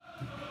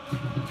Hello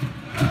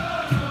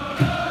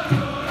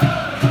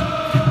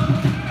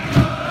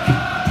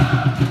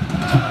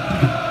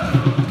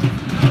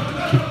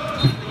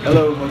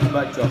and welcome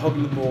back to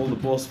Hogging the Ball, the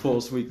Ball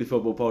Sports Weekly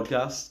Football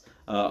Podcast.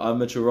 I'm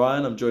Mitchell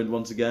Ryan. I'm joined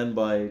once again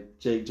by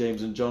Jake,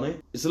 James and Johnny.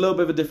 It's a little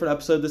bit of a different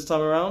episode this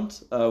time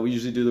around. We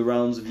usually do the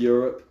rounds of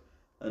Europe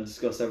and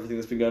discuss everything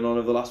that's been going on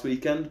over the last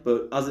weekend.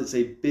 But as it's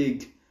a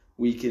big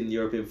week in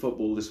European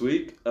football this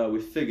week,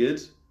 we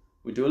figured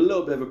we'd do a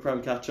little bit of a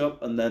Prem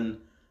catch-up and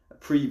then a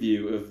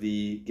preview of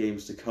the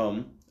games to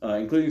come,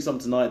 including some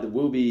tonight that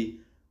will be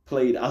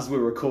played as we're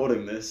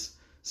recording this.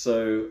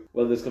 So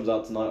whether this comes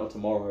out tonight or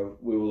tomorrow,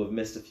 we will have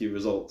missed a few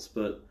results.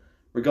 But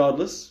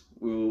regardless,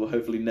 we will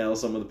hopefully nail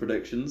some of the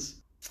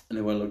predictions and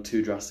it won't look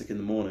too drastic in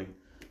the morning.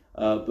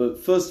 But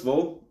first of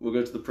all, we'll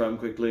go to the Prem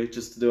quickly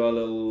just to do our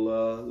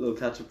little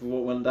catch-up of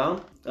what went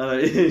down.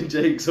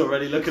 Jake's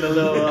already looking a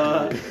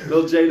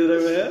little jaded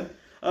over here.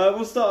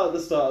 We'll start at the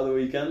start of the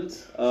weekend.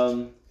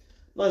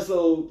 Nice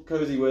little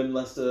cosy win,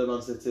 Leicester,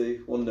 Man City,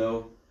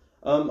 1-0.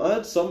 I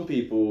heard some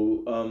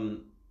people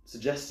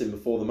suggesting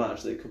before the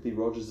match that it could be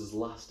Rodgers'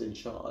 last in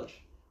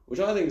charge, which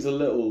I think is a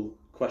little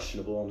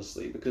questionable,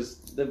 honestly, because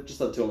they've just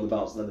had two on the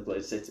bounce and then they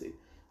played City.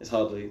 It's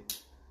hardly,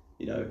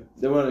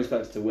 they weren't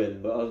expected to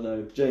win, but I don't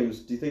know. James,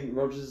 do you think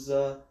Rodgers is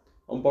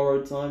on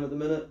borrowed time at the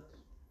minute?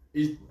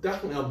 He's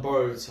definitely on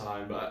borrowed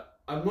time, but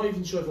I'm not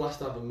even sure if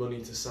Leicester have the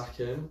money to sack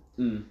him.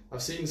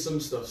 I've seen some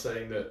stuff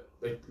saying that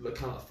they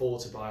can't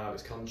afford to buy out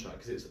his contract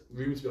because it's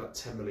rumoured to be like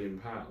 £10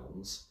 million.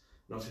 And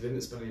obviously they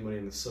didn't spend any money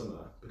in the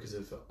summer because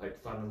of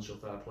financial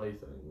fair play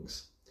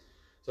things.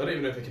 So I don't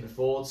even know if they can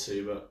afford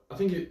to, but I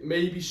think it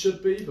maybe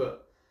should be,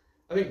 but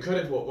I think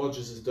credit for what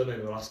Rodgers has done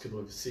over the last couple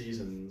of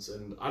seasons,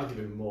 and I'd give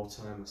him more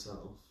time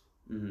myself.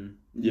 Mm-hmm.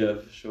 Yeah,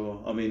 for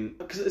sure. I mean,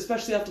 cause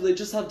especially after they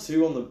just had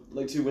two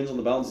wins on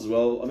the bounce as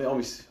well. I mean,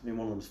 obviously,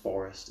 one of them's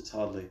Forest. It's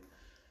hardly,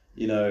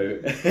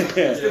 hardly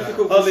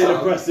an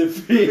impressive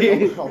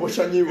feat. I wish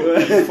I knew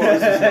what Forest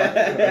was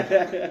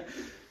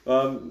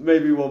like.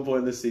 Maybe 1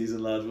 point this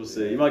season, lad. We'll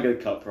see. You might get a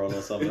cup run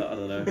or something. I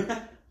don't know.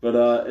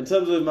 But in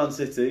terms of Man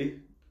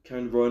City,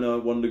 Kevin De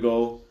Bruyne, wonder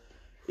goal.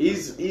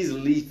 He's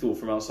lethal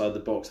from outside the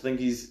box. I think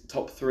he's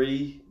top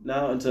 3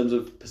 now in terms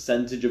of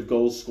percentage of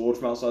goals scored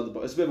from outside the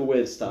box. It's a bit of a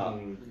weird stat,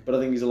 but I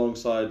think he's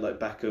alongside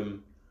Beckham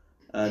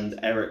and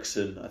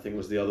Eriksen. I think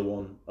was the other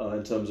one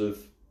in terms of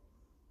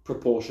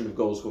proportion of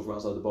goals scored from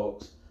outside the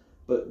box.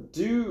 But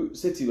do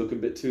City look a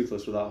bit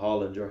toothless without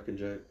Haaland? Do you reckon,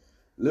 Jake?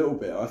 Little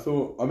bit. I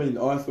thought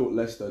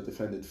Leicester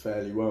defended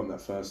fairly well in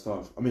that first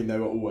half. I mean, they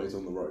were always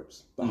on the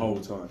ropes the whole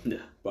time. Yeah.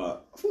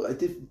 But I thought they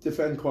did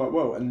defend quite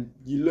well. And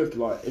you look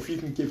like, if you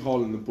can give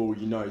Haaland the ball,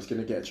 he's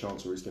going to get a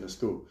chance or he's going to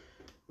score.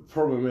 The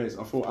problem is,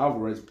 I thought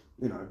Alvarez,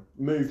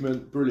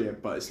 movement,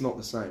 brilliant, but it's not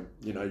the same.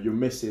 You're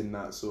missing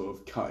that sort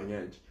of cutting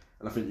edge.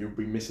 And I think you'll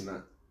be missing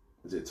that.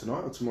 Is it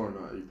tonight or tomorrow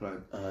night are you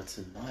playing?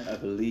 Tonight, I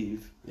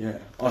believe. Yeah.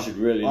 I should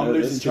really know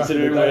losing this, track of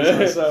considering the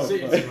days myself.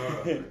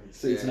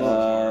 See you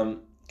tomorrow.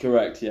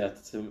 Correct, yeah.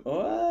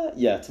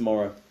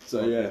 Tomorrow.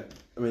 So, yeah.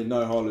 I mean,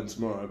 no Haaland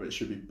tomorrow, but it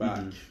should be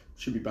back.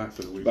 Should be back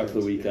for the weekend. Back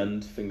for the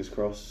weekend, fingers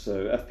crossed.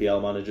 So,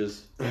 FPL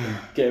managers,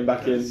 getting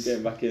back in.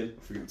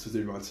 I forgot to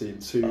do my team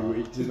 2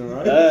 weeks in a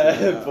row.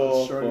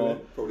 Four.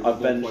 Probably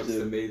I've more benched points him.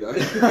 than me, though.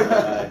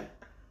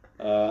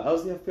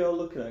 How's the FPL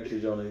looking,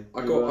 actually, Johnny?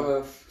 I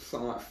got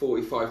something like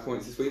 45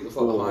 points this week. That's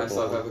like the highest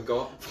I've ever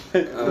got.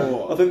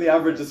 I think the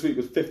average this week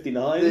was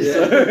 59,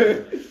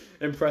 so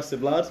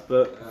impressive, lad,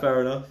 but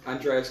fair enough.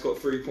 Andreas got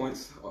 3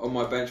 points on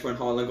my bench when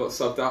Haaland got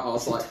subbed out. I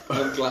was like,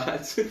 I'm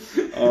glad.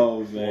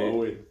 Oh,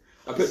 mate.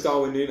 I put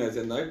Darwin Núñez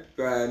in, though.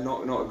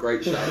 Not a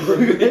great shout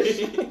from me.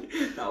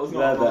 That was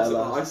not a nice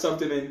one. I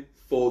subbed him in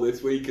for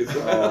this week as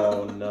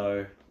well. Oh,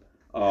 no.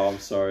 Oh, I'm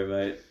sorry,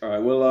 mate. All right,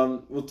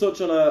 we'll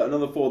touch on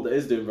another forward that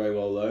is doing very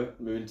well, though.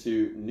 Moving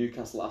to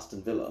Newcastle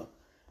Aston Villa.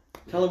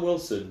 Callum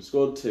Wilson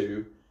scored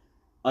 2.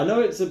 I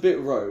know it's a bit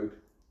rogue,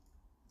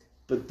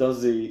 but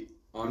does he...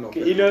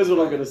 He knows what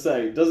I'm going to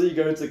say. Does he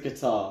go to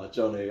Qatar,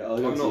 Johnny?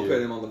 I'm not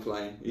putting him on the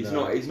plane. He's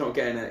not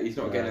getting it. He's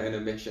not getting an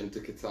admission to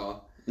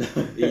Qatar.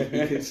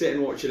 he can sit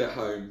and watch it at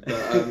home.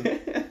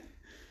 But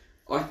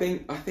I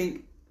think.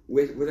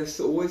 There's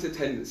always a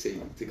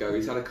tendency to go,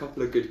 he's had a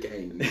couple of good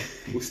games,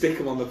 we'll stick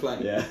him on the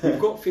plane. Yeah.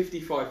 We've got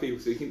 55 people,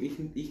 so he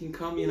can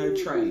come,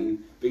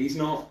 train, but he's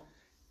not,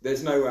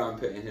 there's no way I'm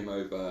putting him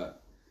over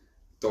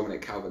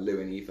Dominic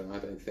Calvert-Lewin even, I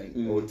don't think,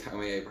 or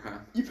Tammy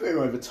Abraham. You put him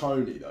over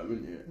Tony though,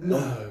 wouldn't you?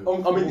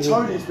 No. I mean,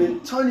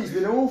 Tony's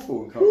been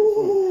awful in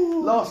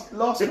football. Last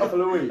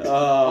couple of weeks,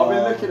 I've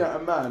been looking at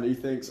a man who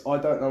thinks, I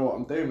don't know what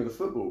I'm doing with the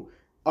football.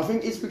 I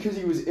think it's because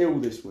he was ill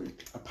this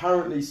week.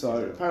 Apparently he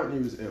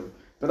was ill.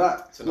 But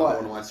that's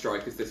one of my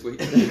strikers this week.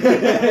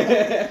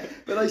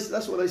 But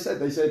that's what they said.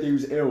 They said he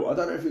was ill. I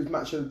don't know if it was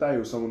Match of the Day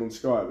or someone on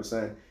Sky was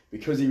saying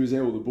because he was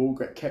ill, the ball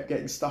kept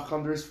getting stuck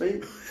under his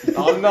feet.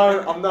 I'm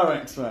no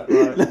expert,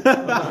 right?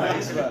 I'm no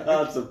expert.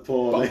 That's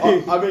appalling.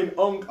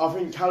 I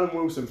think Callum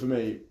Wilson for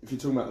me, if you're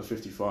talking about the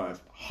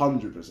 55,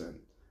 100%.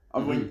 I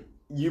mean,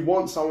 you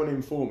want someone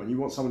in form and you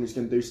want someone who's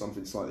going to do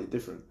something slightly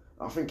different.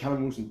 I think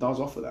Callum Wilson does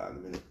offer that in a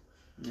minute.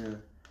 Yeah.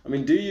 I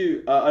mean, do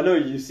you? I know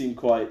you seem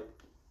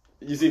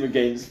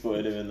against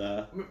putting him in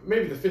there.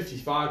 Maybe the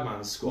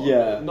 55-man squad.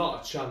 Yeah. But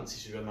not a chance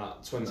he should be on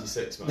that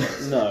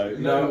 26-man. No.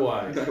 No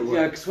way.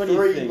 Yeah, because when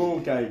Three you think more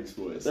games,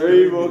 boys.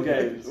 3 more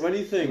games, when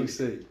you think We'll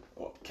see.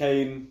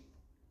 Kane,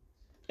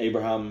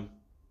 Abraham,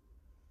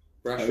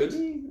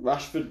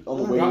 Rashford on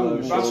the wing though.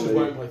 Rashford surely.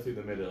 won't play through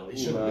the middle. He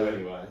shouldn't do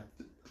anyway.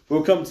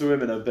 We'll come to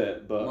him in a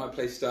bit, but Might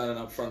play Sterling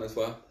up front as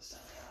well.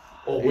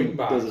 Or he wing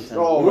back. doesn't tend-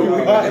 Oh, wing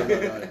wing back.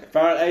 back.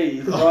 Apparently,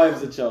 he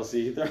thrives at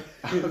Chelsea.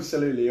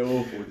 Absolutely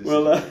awful.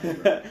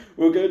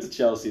 We'll go to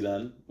Chelsea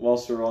then,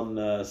 whilst we're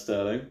on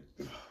Sterling.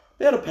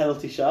 They had a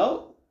penalty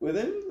shout with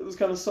him. It was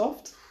kind of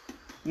soft.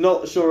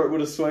 Not sure it would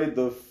have swayed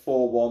the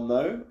 4-1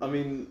 though. I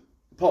mean,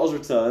 Potter's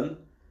return.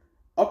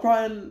 Are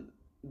Brian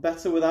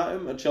better without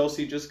him? Are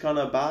Chelsea just kind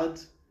of bad?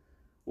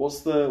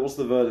 What's the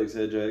verdict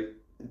here, Jake?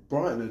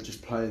 Brighton are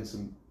just playing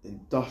some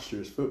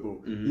industrious football.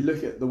 Mm-hmm. You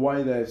look at the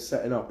way they're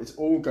setting up, it's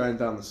all going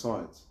down the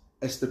sides.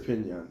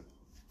 Estepinian,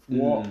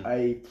 what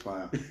a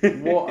player.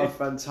 What a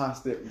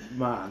fantastic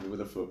man with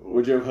a football.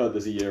 Would you have heard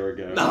this a year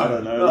ago? No, I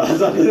don't know. I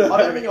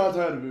don't think I'd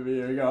heard of him a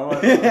year ago.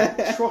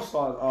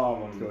 Trossard,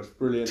 oh my gosh,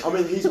 brilliant. I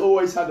mean, he's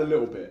always had a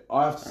little bit.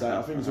 I have to say,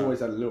 I think he's always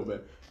had a little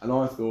bit. And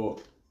I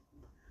thought,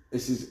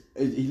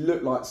 he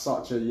looked like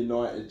such a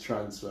United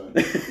transfer.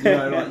 You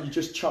know, like you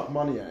just chuck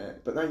money at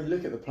it. But then you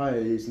look at the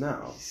player he is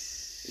now.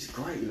 He's a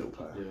great little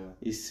player. Yeah.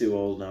 He's too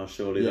old now,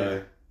 surely,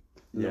 though.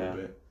 A little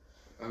bit.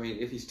 I mean,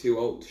 if he's too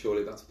old,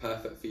 surely that's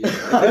perfect for you.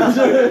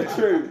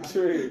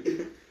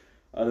 True.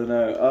 I don't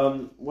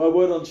know. Well,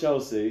 word on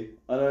Chelsea.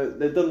 I know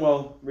they've done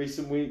well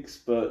recent weeks,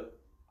 but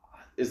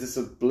is this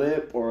a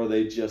blip or are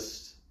they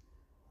just?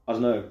 I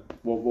don't know.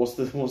 What's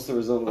the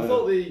result? I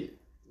thought the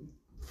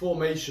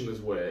formation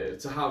was weird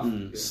to have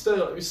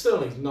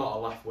Sterling's not a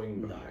left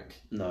wing back.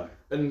 No.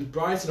 And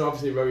Brighton are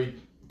obviously a very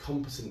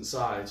competent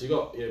side. So you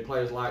got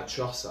players like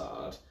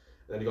Trossard,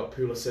 then you got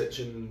Pulisic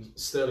and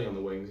Sterling on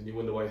the wings, and you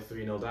win away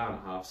 3-0 down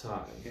at half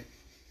time.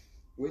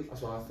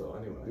 That's what I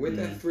thought anyway. With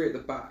their 3 at the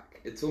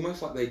back, it's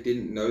almost like they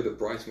didn't know that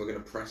Brighton were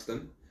going to press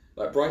them.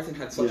 Like Brighton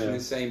had such an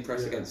insane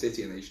press against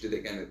City, and they just did it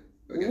again.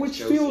 Which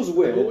Chelsea. feels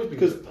weird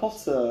because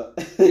Potter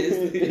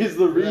is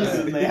the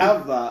reason they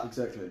have that.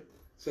 Exactly.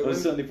 So They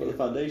certainly put the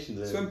foundations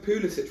in. So when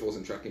Pulisic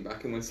wasn't tracking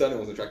back and when Sterling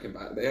wasn't tracking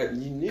back, they had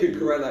You knew.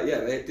 Cucurella. Yeah,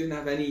 they didn't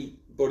have any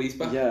bodies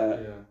back. Yeah,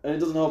 and it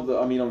doesn't help that.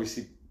 I mean,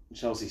 obviously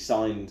Chelsea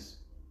signed.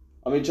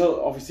 I mean,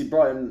 obviously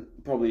Brighton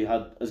probably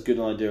had as good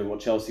an idea of what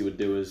Chelsea would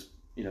do as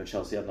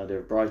Chelsea had an idea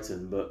of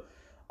Brighton. But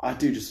I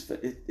do just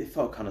it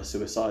felt kind of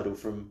suicidal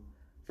from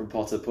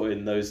Potter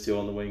putting those two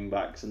on the wing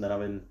backs and then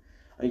having.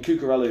 I mean,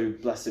 Cucurella, who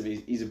bless him,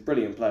 he's a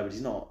brilliant player, but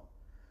he's not.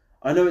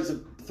 I know it's a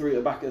 3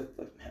 at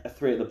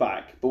the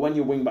back, but when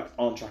your wing backs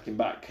aren't tracking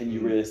back, can you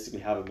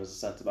realistically have him as a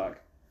centre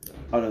back?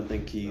 No. I don't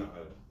think he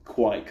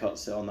quite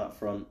cuts it on that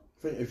front.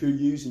 I think if you're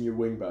using your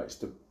wing backs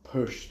to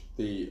push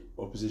the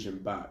opposition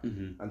back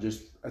and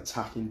just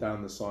attacking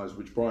down the sides,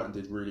 which Brighton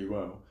did really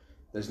well,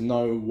 there's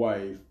no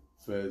way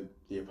for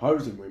the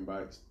opposing wing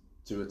backs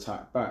to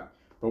attack back.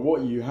 But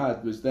what you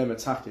had was them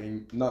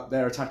attacking.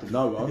 They're attacking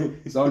no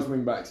one. So those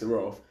wing backs are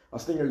off. I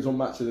think it was on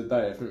Match of the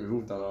Day. I think we've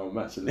all done our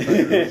Match of the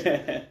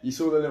Day. You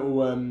saw the little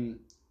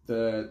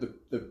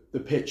the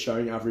pitch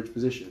showing average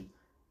position.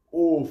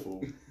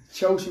 Awful.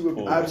 Chelsea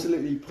were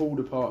absolutely pulled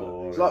apart.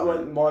 It's like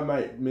when my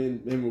mate, me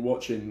and him were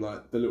watching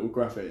like the little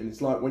graphic, and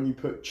it's like when you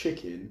put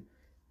chicken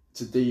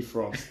to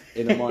defrost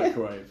in a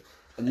microwave.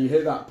 And you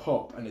hear that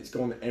pop, and it's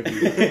gone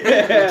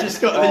everywhere. You've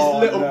just got these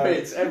little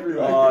bits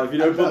everywhere. Oh, if you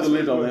don't put the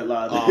lid on it,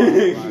 lad.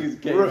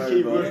 Rookie.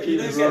 You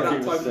don't get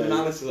that type of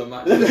analysis on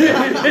match.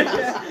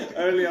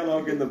 Only on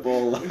hogging the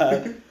ball,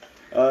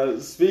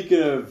 lad.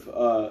 Speaking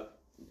of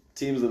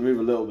teams that move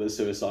a little bit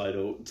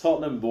suicidal,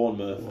 Tottenham,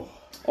 Bournemouth.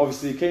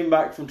 Obviously, came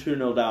back from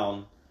 2-0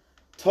 down.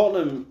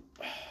 Tottenham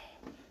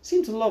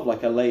seem to love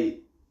like a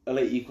late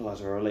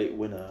equaliser or a late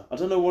winner. I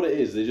don't know what it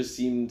is. They just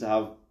seem to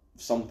have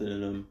something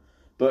in them.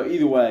 But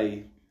either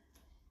way,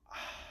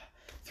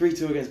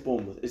 3-2 against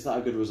Bournemouth, is that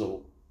a good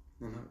result?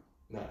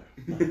 No.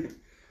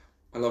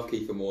 I love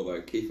Kiefer Moore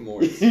though. Kiefer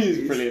Moore is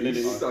he's brilliant,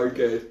 isn't he? He's so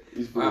good.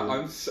 He's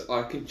brilliant.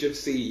 I can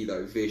just see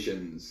though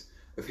visions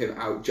of him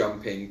out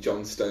jumping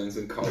John Stones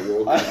and Kyle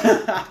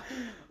Walker.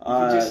 You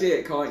can just see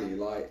it, can't you?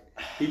 Like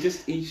he's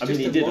just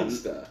a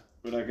monster.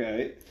 But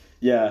okay,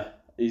 yeah,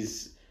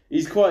 he's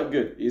quite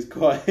good. He's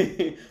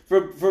quite for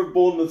a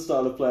Bournemouth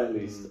style of play at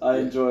least. I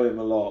enjoy him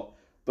a lot,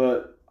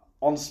 but.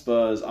 On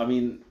Spurs, I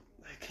mean,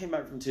 they came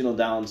back from 2-0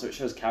 down, so it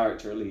shows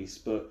character at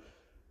least. But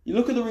you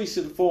look at the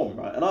recent form,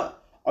 right? And I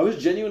was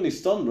genuinely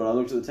stunned when I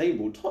looked at the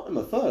table. Tottenham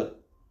are third.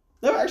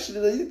 They're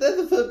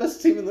the third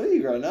best team in the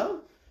league right now.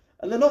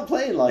 And they're not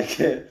playing like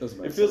it.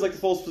 It feels like a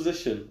false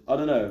position. I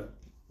don't know.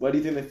 Where do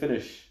you think they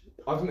finish?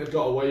 I think they've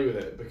got away with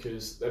it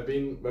because they've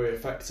been very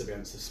effective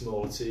against the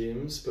smaller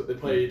teams. But they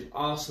played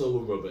Arsenal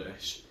were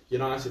rubbish,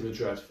 United were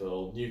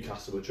dreadful,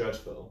 Newcastle were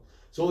dreadful.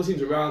 So all the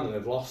teams around them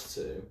they've lost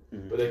to,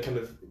 but they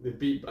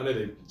beat. I know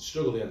they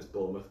struggled against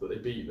Bournemouth, but they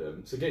beat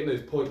them. So getting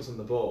those points on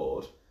the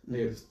board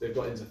They've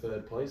got into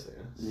third place, I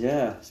guess.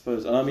 Yeah, I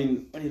suppose. And I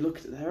mean, when you look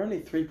at it, they're only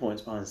 3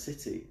 points behind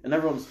City. And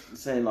everyone's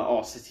saying, like,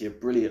 oh, City are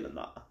brilliant and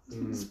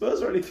that.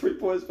 Spurs are only 3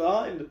 points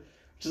behind,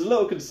 which is a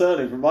little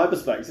concerning from my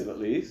perspective, at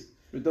least.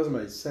 It doesn't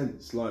make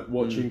sense, like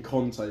watching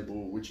Conte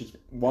ball, which is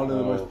one of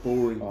the most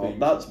boring things.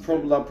 That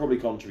probably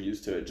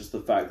contributes to it, just the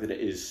fact that it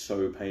is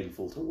so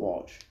painful to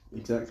watch.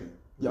 Exactly.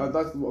 Yeah,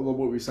 that's what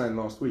we were saying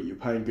last week. You're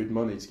paying good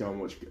money to go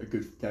and watch a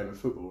good game of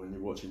football, and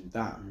you're watching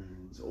that.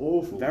 It's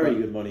awful. Very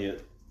good money at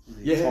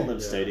the Tottenham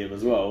Stadium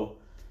as well.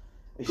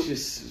 It's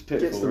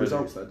pitiful. Gets the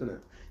results though, doesn't it?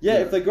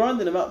 Yeah, if they're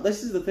grinding them out.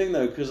 This is the thing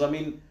though, because I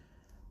mean,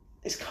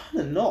 it's kind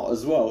of not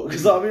as well.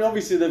 Because I mean,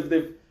 obviously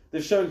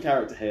they've shown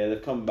character here.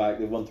 They've come back.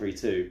 They've won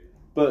 3-2.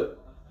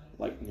 But,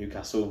 like,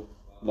 Newcastle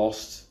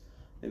lost.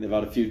 I think they've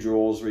had a few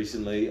draws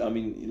recently. I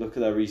mean, you look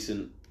at their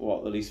recent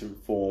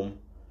form.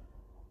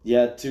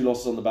 Yeah, 2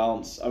 losses on the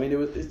bounce. I mean,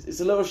 it's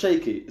a little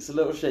shaky. It's a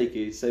little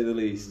shaky, to say the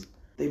least.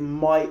 They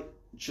might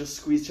just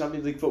squeeze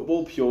Champions League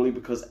football purely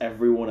because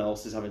everyone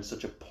else is having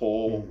such a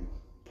poor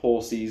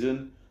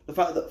season. The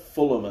fact that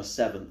Fulham are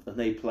 7th and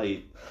they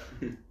played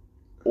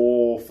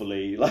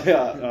awfully. Like,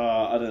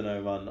 I don't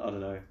know, man. I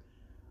don't know.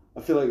 I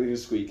feel like they can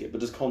squeak it,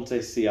 but does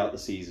Conte see out the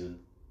season?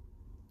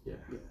 Yeah.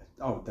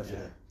 Oh,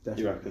 definitely.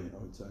 You reckon? I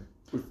would say.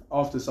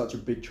 After such a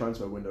big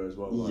transfer window as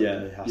well. Like,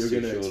 you're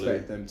going to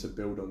expect them to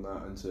build on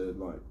that and to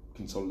like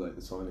consolidate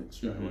the signings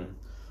straight away.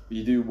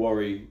 You do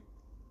worry,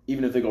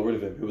 even if they got rid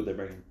of him, who would they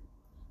bring in?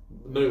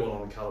 No one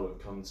on the calibre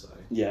of Conte.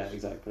 Yeah,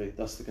 exactly.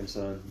 That's the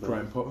concern.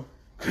 Graham Potter.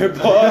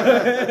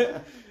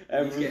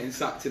 He's getting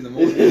sacked in the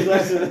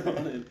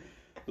morning.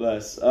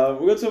 Bless. We'll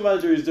go to a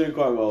manager who's doing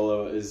quite well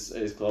though at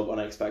his club,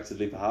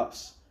 unexpectedly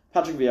perhaps.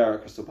 Patrick Vieira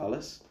at Crystal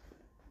Palace.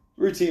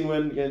 Routine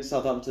win against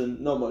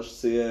Southampton, not much to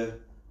see here.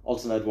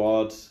 Alton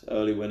Edouard,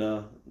 early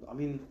winner. I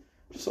mean,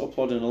 just sort of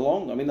plodding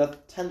along. I mean, they're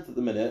 10th at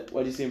the minute.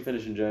 Where do you see him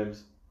finishing,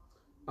 James?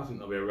 I think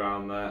they'll be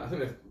around there. I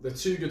think they're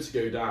too good to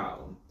go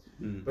down.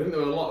 But I think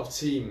there are a lot of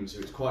teams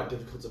who it's quite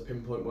difficult to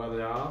pinpoint where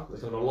they are.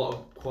 There's kind of a lot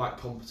of quite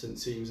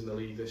competent teams in the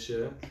league this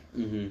year.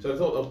 So I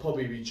thought they'll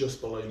probably be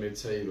just below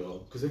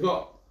mid-table because they've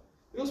got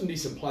some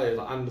decent players.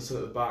 Like Anderson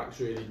at the back's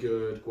really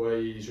good.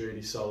 Guayi's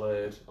really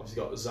solid.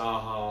 Obviously got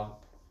Zaha,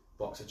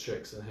 box of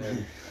tricks in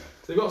him.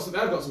 So they've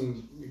got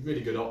some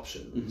really good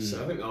options.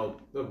 So I think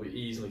they'll be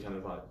easily kind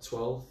of like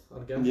 12th,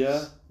 I'd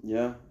guess.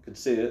 Yeah, I could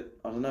see it.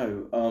 I don't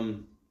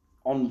know.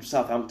 On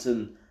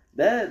Southampton,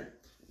 they're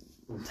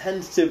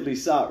tentatively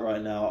sat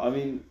right now. I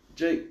mean,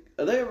 Jake,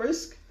 are they at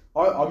risk?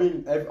 I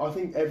mean, I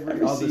think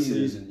every other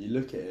season you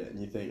look at it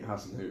and you think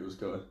Hasenhüttl's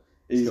got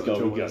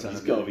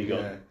to be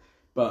gone. Yeah.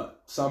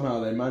 But somehow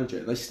they manage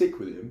it. They stick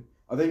with him.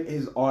 I think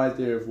his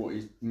idea of what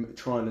he's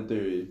trying to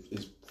do,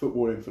 his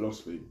footballing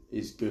philosophy,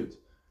 is good.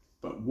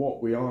 But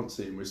what we aren't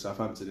seeing with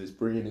Southampton is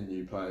bringing in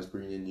new players,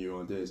 bringing in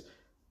new ideas.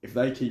 If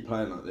they keep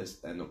playing like this,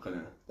 they're not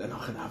gonna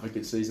have a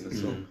good season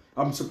at all.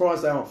 I'm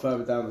surprised they aren't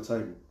further down the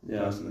table.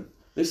 Personally.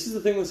 This is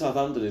the thing with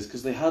Southampton is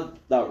because they had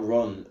that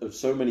run of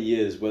so many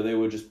years where they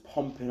were just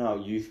pumping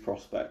out youth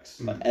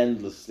prospects like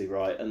endlessly,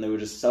 right? And they were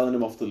just selling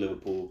them off to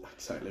Liverpool,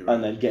 exactly right.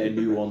 And then getting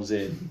new ones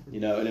in,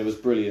 and it was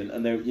brilliant.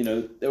 And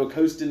they were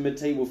coasting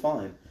mid-table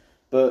fine.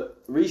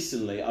 But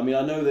recently, I mean,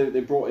 I know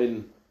they brought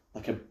in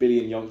like 1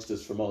 billion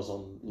youngsters from us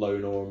on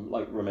loan, or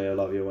like Romeo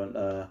Lavia went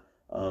there.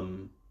 Oh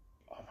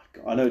my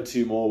god, I know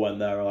 2 more went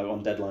there like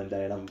on deadline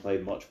day and haven't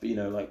played much. But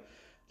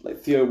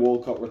like Theo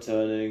Walcott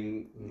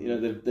returning,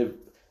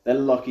 they're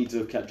lucky to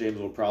have kept James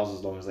Ward-Prowse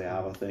as long as they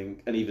have, I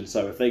think. And even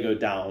so, if they go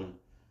down,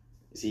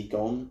 is he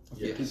gone?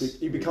 Yes.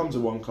 He becomes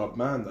a one-club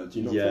man, though. Do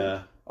you not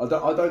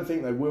think? I don't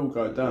think they will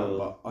go down,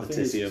 but I think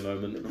it's a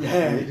moment.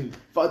 Yeah,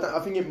 but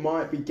I think it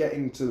might be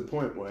getting to the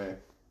point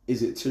where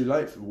is it too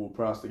late for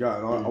Ward-Prowse to go?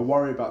 And I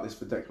worry about this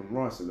for Declan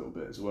Rice a little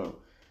bit as well.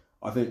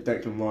 I think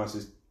Declan Rice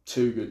is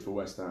too good for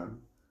West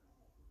Ham.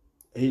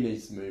 He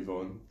needs to move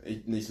on.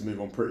 He needs to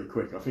move on pretty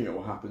quick. I think it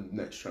will happen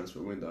next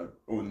transfer window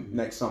or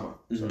next summer.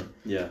 Sorry.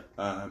 Yeah.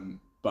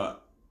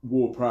 But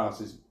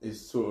Ward-Prowse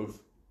is sort of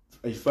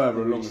he's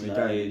further along in the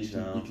game.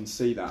 You can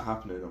see that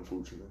happening,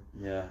 unfortunately.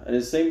 Yeah, and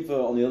it's the same for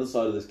on the other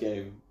side of this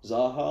game,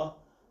 Zaha.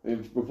 I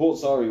mean,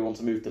 reports are he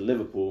wants to move to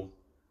Liverpool.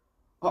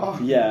 Oh.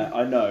 Yeah,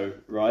 I know,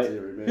 right?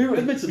 Who,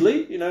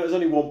 admittedly, there's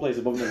only one place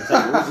above him in the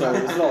table, so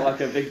it's not like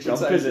a big jump,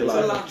 is it? It's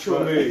a lateral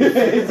move.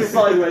 It's a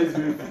sideways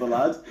move for the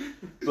lad.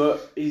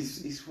 But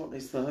he's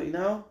 30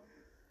 now?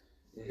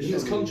 Isn't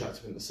his contract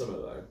up in the summer,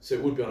 though? So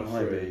it would be on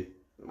a free.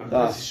 I'm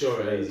That's pretty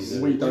sure it is.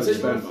 We don't spend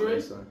spend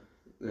money, so...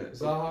 Yeah.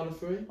 Is Zaha on a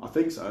free? I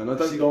think so, and I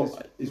don't think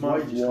his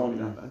wages can't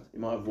be that bad. He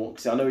might have won,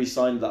 because I know he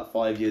signed that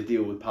 5-year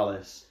deal with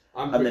Palace,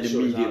 and then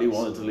immediately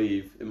wanted to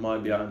leave. It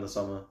might be out in the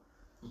summer.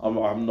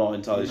 I'm not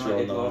entirely sure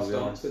on that, I'll be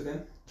honest.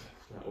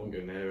 I won't go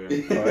near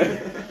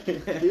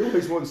him. He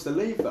always wants to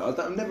leave, though.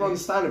 I never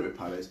understand it with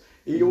Palace.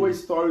 He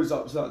always throws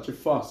up such a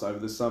fuss over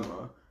the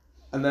summer,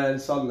 And then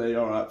suddenly,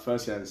 all right,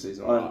 first game of the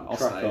season, all right, I'll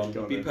stay. on.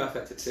 Go on Be then.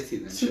 perfect at City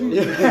then,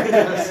 surely.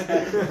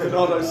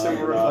 Bernardo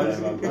Silva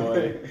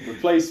replacement.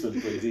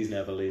 Replacement, please. He's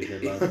never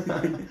leaving,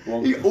 man.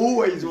 He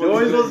always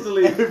wants to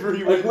leave.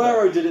 Every week.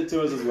 Aguero did it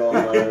to us as well,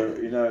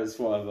 so, it's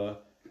whatever.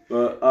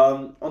 But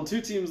on two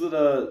teams that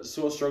are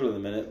sort of struggling at the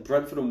minute,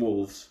 Brentford and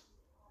Wolves.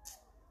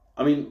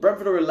 I mean,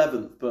 Brentford are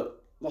 11th,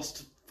 but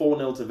lost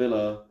 4-0 to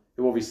Villa,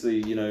 who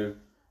obviously,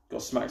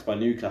 got smacked by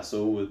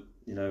Newcastle with,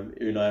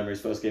 Unai Emery's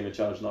first game in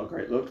charge. Not a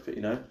great look, but,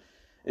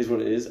 is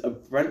what it is. Are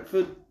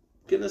Brentford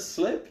going to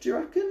slip, do you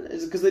reckon?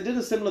 Is it because they did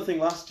a similar thing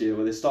last year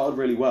where they started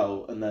really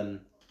well and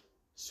then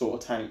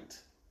sort of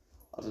tanked?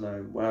 I don't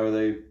know. Where are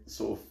they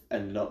sort of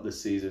ending up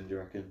this season, do you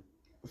reckon?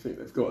 I think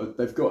they've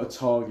got a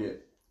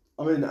target.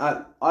 I mean,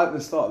 at the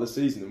start of the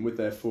season and with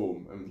their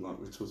form, and like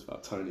we talked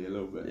about Tony a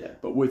little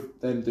bit, but with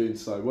them doing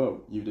so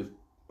well,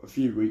 a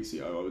few weeks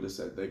ago I would have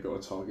said they've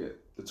got to target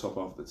the top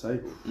half of the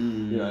table.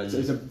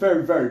 It's a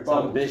very, very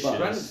bold.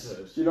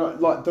 Ambitious.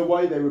 Like the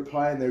way they were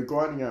playing, they were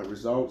grinding out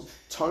results.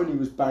 Tony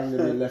was banging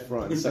them in left,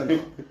 right, and centre.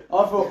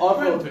 I thought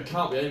Brentford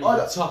can't be aiming for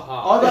the top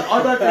half.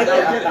 I don't think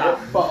they'll get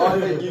it, but I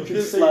think you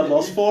could see them.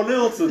 Lost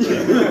 4-0 to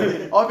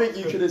them. I think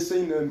you could have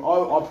seen them.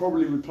 I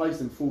probably would place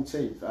them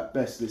 14th at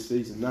best this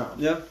season now.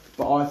 Yeah.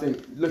 But I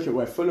think look at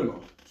where Fulham are.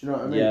 Do you know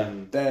what I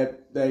mean? Yeah.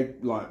 They're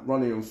like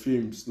running on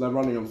fumes. They're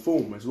running on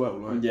form as well.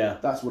 Like,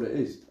 that's what it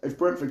is. If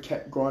Brentford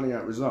kept grinding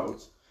out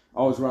results,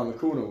 I was around the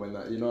corner when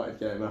that United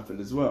game happened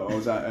as well. I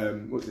was at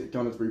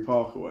Gunnersbury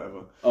Park or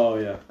whatever. Oh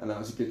yeah. And that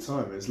was a good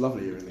time. It was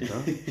lovely here in the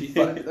ground.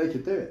 But they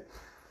could do it.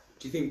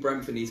 Do you think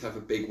Brentford needs to have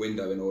a big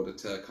window in order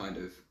to kind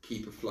of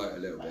keep afloat a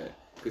little bit?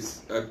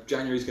 Because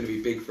January is going to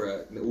be big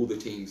for all the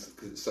teams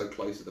because it's so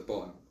close at the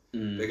bottom.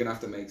 They're going to have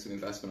to make some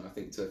investment, I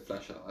think, to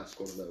flesh out that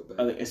squad a little bit.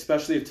 I think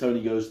especially if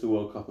Tony goes to the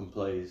World Cup and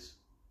plays,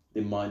 they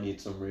might need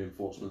some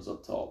reinforcements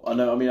up top. I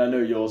know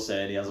you're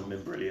saying he hasn't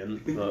been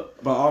brilliant, but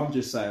I'm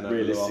just saying over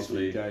the last few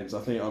realistically, games,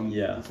 I think I'm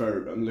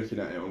looking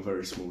at it on a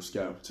very small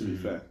scale. To be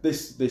fair,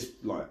 this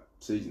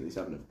season he's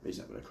having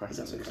a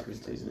cracking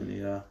season.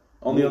 Yeah.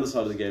 On the other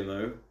side of the game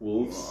though,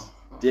 Wolves.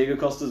 Diego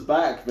Costa's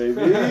back,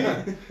 baby.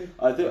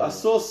 I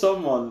saw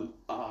someone.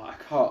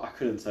 I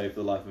couldn't tell you for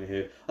the life of me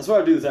who. I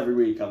swear I do this every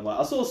week.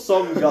 I saw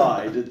some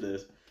guy did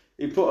this.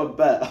 He put a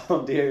bet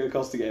on Diego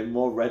Costa getting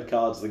more red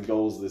cards than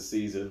goals this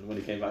season when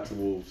he came back to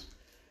Wolves.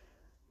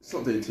 It's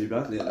not doing too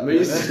badly. I mean,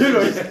 he's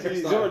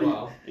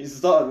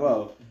started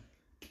well.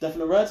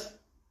 Definite red?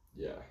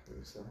 Yeah, I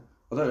think so.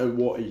 I don't know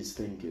what he's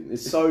thinking.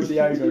 It's so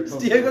Diego Costa.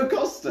 Diego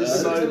Costa.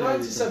 It's the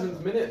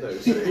 97th minute though,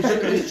 so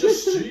it's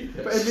just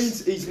stupid. But it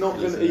means he's not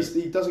going.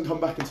 He doesn't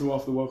come back until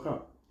after the World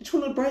Cup. He just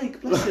want a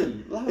break, bless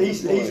him.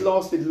 He's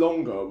lasted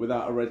longer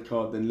without a red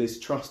card than Liz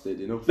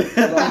trusted in office.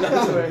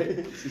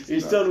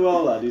 He's done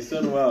well, lad. He's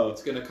done well.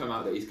 It's going to come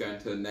out that he's going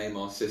to name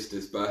our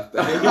sister's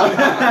birthday. What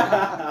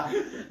are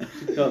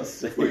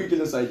you going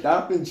to say?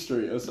 Downing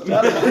Street or something?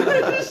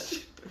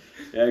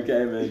 Yeah,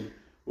 get him in.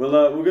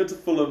 We'll go to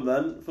Fulham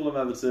then. Fulham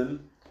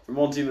Everton. From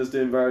one team that's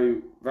doing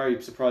very, very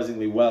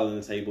surprisingly well in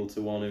the table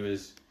to one who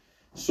is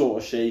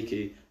sort of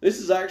shaky. This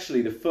is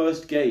actually the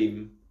first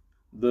game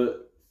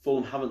that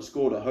Fulham haven't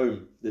scored at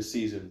home this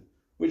season,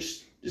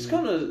 which is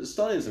kind of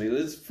stunning to me.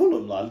 It's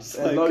Fulham, lads.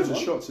 Loads of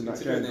shots in that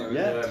game.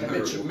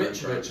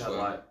 Mitrovic had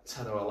like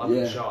 10 or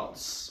 11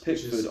 shots.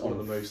 Pickford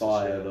on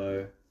fire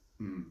though.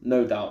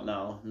 No doubt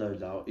now. No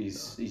doubt.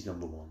 He's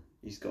number one.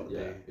 He's got to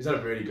be. He's had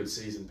a really good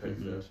season,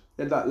 Pickford.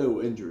 He had that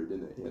little injury,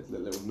 didn't he? He had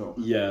that little knock.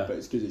 Yeah. But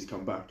it's good he's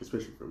come back,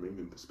 especially from an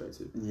England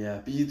perspective.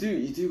 Yeah, but you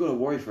do got to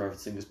worry for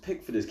everything because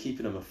Pickford is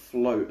keeping him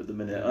afloat at the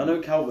minute. I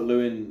know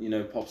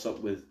Calvert-Lewin, pops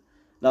up with.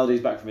 Now that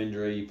he's back from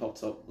injury, he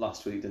popped up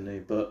last week, didn't he?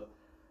 But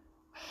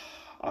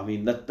I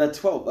mean, they're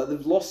 12. Like,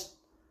 they've lost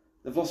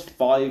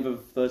 5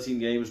 of 13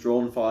 games,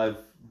 drawn 5.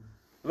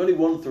 They've only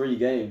won 3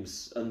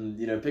 games, and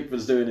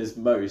Pickford's doing his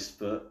most.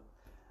 But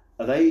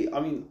are they?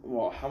 I mean,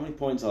 what? How many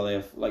points are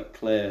they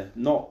clear?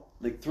 Not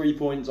 3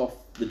 points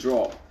off the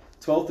drop.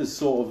 12th is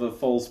sort of a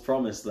false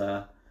promise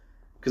there,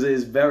 because it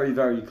is very,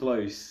 very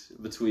close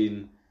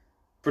between.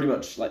 Pretty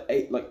much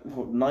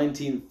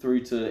 19th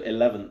through to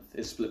 11th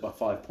is split by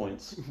 5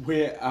 points.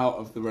 We're out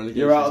of the relegation.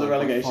 You're out of the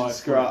relegation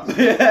scrap.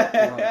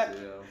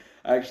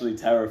 Actually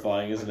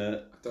terrifying, isn't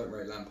it? I don't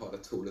rate Lampard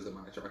at all as a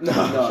manager.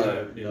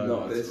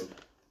 No.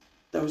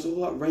 There was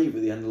all that rave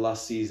at the end of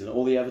last season.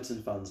 All the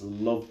Everton fans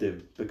loved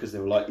him because they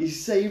were like, he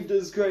saved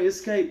us, great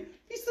escape.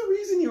 He's the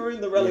reason you were in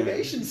the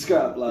relegation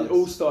scrap, lads. It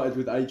all started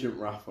with Agent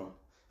Rafa.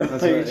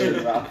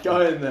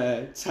 Going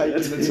there,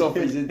 taking the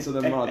Toffees into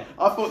the mud.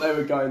 I thought they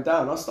were going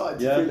down. I started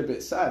to feel a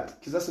bit sad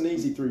because that's an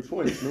easy 3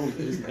 points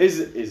normally,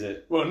 isn't it? Is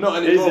it? Well,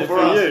 not anymore for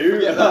us.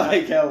 You.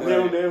 Like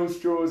 0-0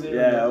 straws here.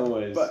 Yeah,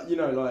 always. But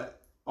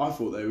I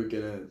thought they were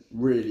gonna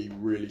really,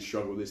 really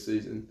struggle this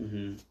season.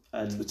 Mm-hmm.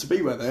 And to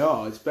be where they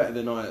are, it's better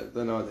than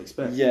I'd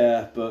expect.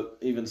 Yeah, but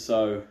even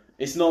so,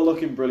 it's not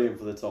looking brilliant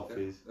for the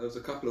Toffees. There was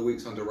a couple of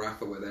weeks under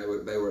Rafa where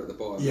they were at the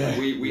bottom. Yeah.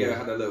 We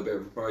had a little bit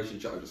of a promotion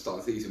charge at the start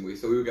of the season,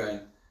 so we were going.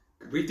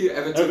 We do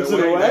Everton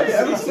away.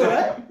 Everton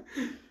away.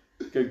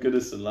 Go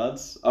Goodison,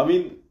 lads. I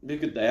mean, be a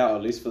good day out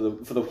at least for the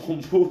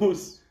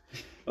Wombles.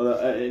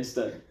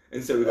 Instead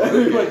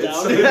we went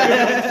down.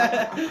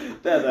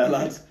 there,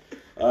 lads.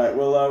 All right,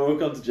 we'll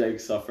come to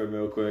Jake's suffering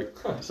real quick.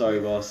 Sorry,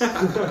 boss.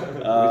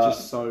 We're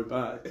just so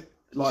bad.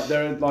 Like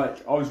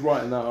I was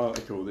writing that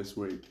article this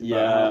week. Keep an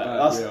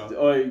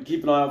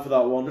eye out for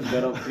that one.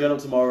 Going up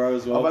tomorrow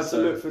as well. I've had to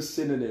look for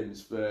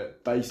synonyms for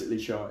basically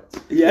shite.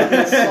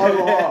 Yeah, it's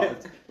so hard.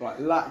 Like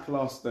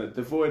lackluster,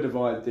 devoid of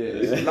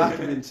ideas, lack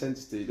of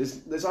intensity.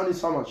 There's only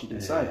so much you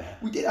can say.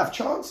 We did have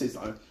chances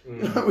though.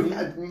 We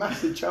had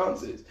massive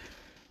chances.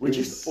 We're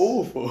just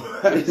awful.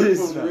 It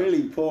is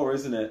really poor,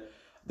 isn't it?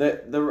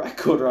 The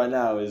record right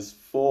now is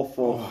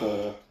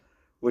 4-4-4,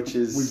 which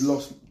is we've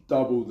lost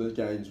double the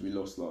games we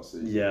lost last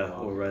season. Yeah,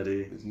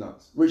 already. It's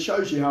nuts. Which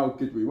shows you how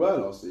good we were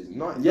last season.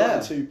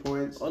 92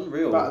 points.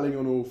 Unreal. Battling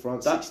on all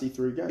fronts.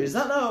 63 games. Is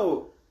that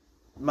now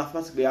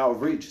mathematically out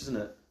of reach, isn't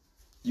it?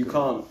 You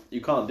can't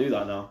do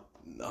that now.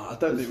 No, I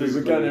don't think we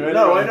were going to anyway.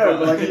 No, I know,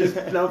 but it's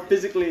now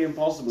physically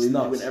impossible. You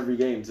win every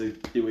game to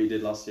do what you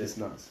did last year. It's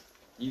nuts.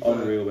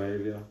 Unreal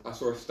behaviour. I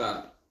saw a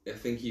stat. I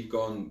think you've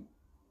gone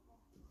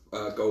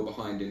goal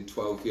behind in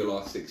 12 of your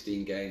last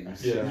 16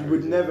 games. Yeah. You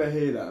would never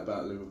hear that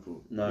about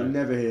Liverpool. No. You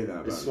never hear that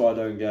about This is what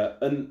I don't get.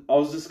 And I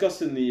was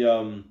discussing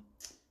the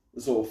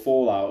sort of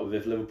fallout of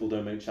if Liverpool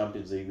don't make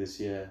Champions League this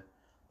year.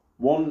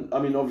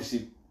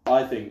 Obviously,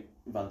 I think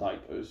Van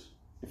Dijk goes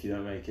if you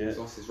don't make it. He's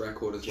lost his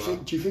record as well.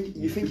 Do you think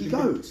he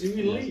goes? Do you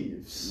think he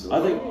leaves?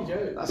 I think he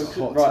goes. That's a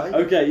hot right.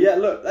 take. Okay, yeah.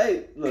 Look,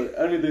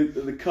 only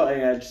the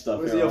cutting edge stuff.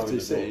 Where's here he off to?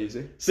 Liverpool. City, is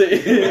he?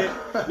 City.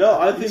 No,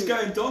 I think he's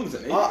going Dons,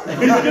 isn't he?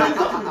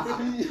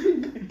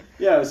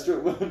 Yeah, it's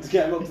true. To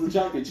get him up to the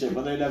Championship,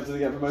 and they never to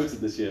get promoted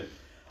this year.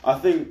 I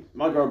think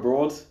might go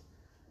abroad.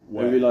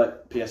 Maybe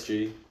like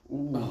PSG.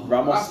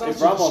 Ramos. That's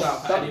If Ramos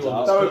shout for stepped anyone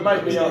up, That would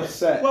make me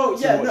upset. well,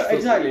 to yeah, watch no, football.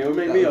 exactly. It would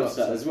make me That would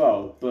upset as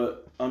well.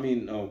 But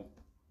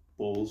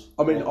balls.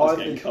 I mean, Well, I that's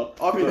getting think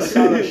cut.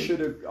 Salah should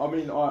have.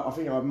 I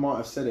think I might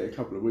have said it a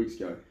couple of weeks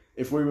ago.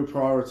 If we were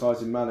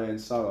prioritising Mane and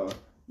Salah,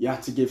 you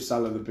had to give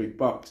Salah the big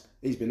bucks.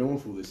 He's been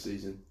awful this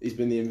season. He's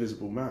been the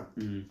invisible man.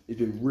 He's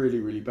been really,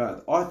 really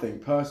bad. I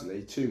think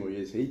personally, 2 more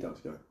years he does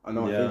go, and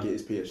I think it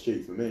is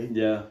PSG for me.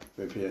 Yeah,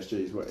 for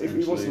PSG as well. If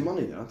he wants the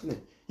money now, doesn't he?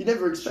 You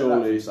never expect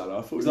that from Salah.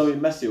 I thought. Because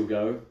Messi will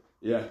go.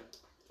 Yeah.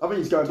 I think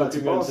he's going back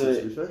to Barca,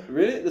 to be fair.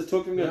 Really? There's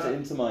talk of him going to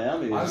Inter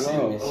Miami I've as seen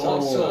well. a lot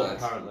of talk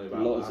apparently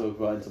about A lot of that. talk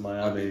about Inter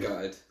Miami. I'd be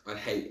gutted. I'd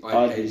hate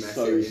I'd be Messi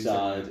so at Inter.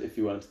 sad if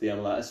he went to the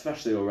MLS,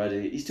 especially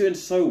already. He's doing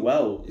so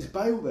well. Is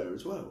Bale there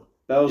as well?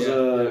 Bale's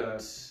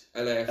LAFC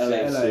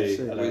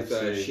with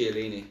LAFC.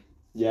 Chiellini.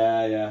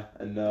 Yeah.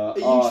 And It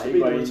used to be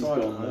Higuain's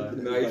retired, gone though, there.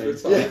 didn't No, he's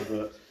Higuain's retired. gone,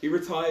 but He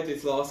retired.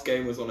 His last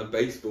game was on a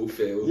baseball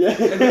field. Yeah.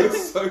 And it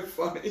was so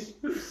funny.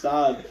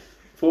 sad.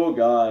 Poor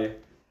guy.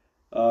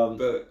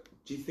 But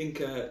do you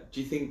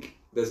think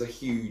there's a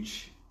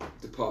huge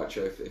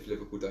departure if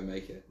Liverpool don't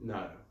make it?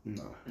 No.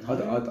 I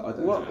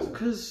don't Well, know.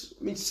 because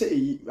I mean,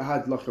 City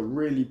had like a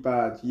really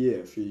bad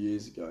year a few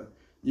years ago.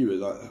 You were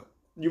like,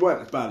 you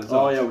weren't as bad as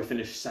us. we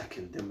finished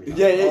second, didn't we?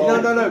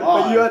 No.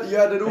 But you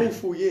had an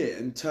awful year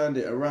and turned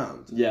it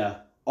around. Yeah.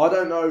 I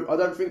don't know. I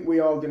don't think we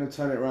are going to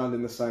turn it around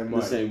in the same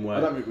way. I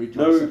don't think we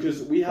can. No,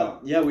 because we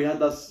had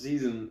that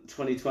season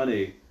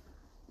 2020,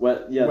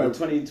 the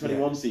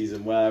 2021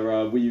 season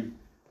where we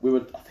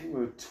were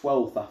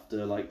 12th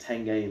after like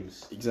 10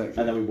 games. Exactly.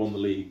 And then we won the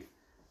league,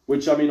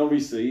 which I mean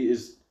obviously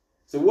is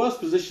it's a worse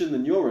position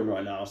than you're in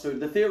right now. So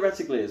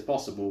theoretically it's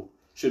possible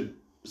should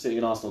City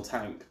and Arsenal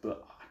tank,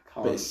 but I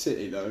can't. But it's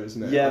City though,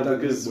 isn't it? Yeah,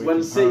 because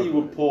when City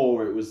were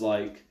poor, it was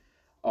like,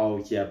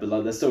 oh yeah, but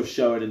like they're still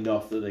showing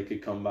enough that they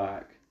could come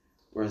back.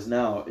 Whereas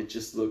now it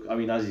just look, I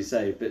mean, as you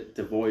say, a bit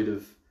devoid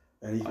of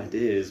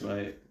ideas,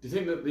 mate. Do you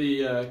think that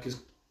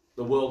because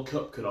the World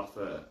Cup could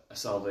offer a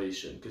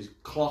salvation? Because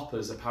Klopp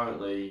has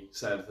apparently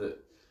said that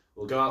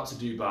we'll go out to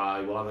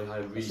Dubai, we'll have a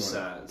kind of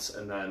reset,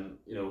 and then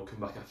we'll come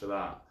back after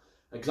that.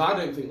 Because I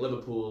don't think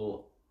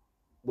Liverpool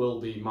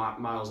will be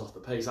miles off the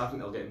pace. I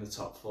think they'll get in the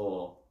top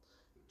 4.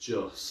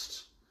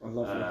 Just. I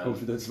love your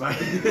confidence, mate.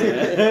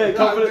 Their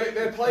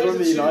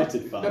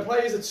United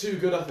players are too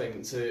good, I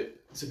think,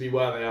 to be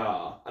where they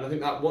are. And I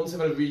think that once they've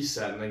had a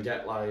reset and then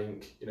get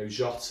like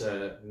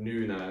Jota,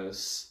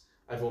 Nunes,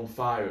 everyone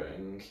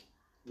firing,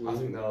 I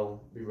think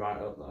they'll be right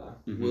up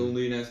there. Will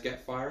Nunes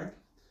get firing?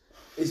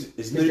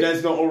 Is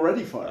Nunes not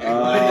already firing?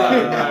 No,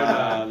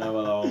 I know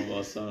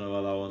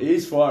about that one. He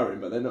is firing,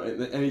 but they're not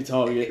hitting any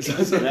targets.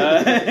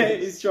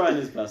 He's trying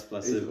his best,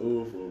 bless It's him.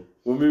 awful.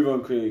 We'll move on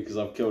quickly because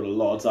I've killed a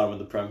lot of time with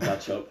the Prem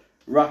catch-up.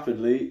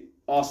 Rapidly,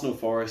 Arsenal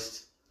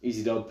Forest,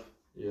 easy dub.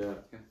 Yeah.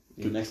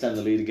 Good. Next time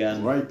the lead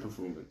again. Great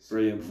performance.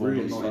 Brilliant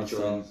performance. Not Lifestyle.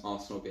 enjoying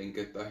Arsenal being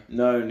good though.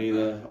 No,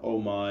 neither. Oh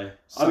my.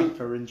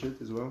 Saka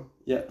injured as well.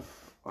 Yeah.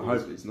 I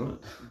hope he's not.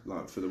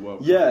 Like for the World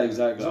Cup. Yeah,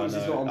 exactly. As long as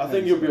he's not on I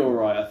think pace, he'll be right?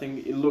 alright. I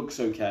think it looks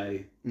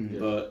okay, Mm.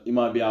 but he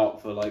might be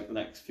out for like the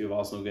next few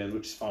Arsenal games,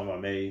 which is fine by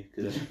me.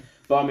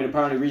 But I mean,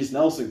 apparently Reece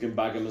Nelson can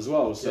bag him as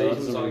well, so he that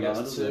comes doesn't on really matter,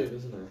 against does 2, it?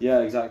 doesn't it? Yeah,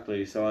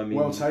 exactly. So I mean,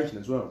 Well taken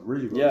as well.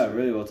 Really well. yeah, taken.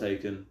 really well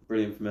taken.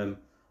 Brilliant from him.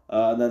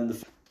 And then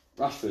the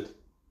Rashford.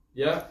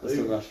 Yeah, Let's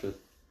talk Rashford.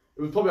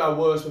 it was probably our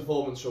worst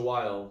performance for a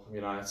while from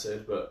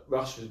United, but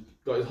Rashford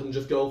got his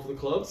 100th goal for the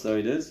club. So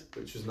he did.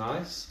 Which was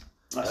nice.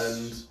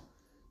 Nice.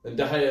 And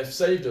De Gea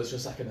saved us for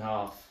the second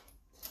half.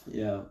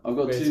 Yeah, I've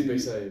got Made some big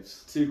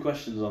saves. two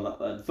questions on that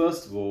then.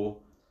 First of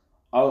all,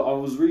 I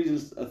was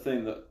reading a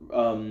thing that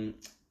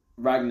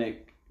Ragnick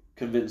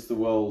convinced the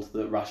world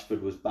that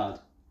Rashford was bad.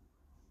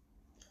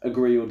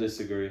 Agree or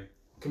disagree?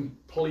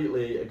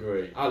 Completely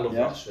agree. I love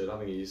Rashford. I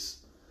think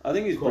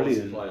he's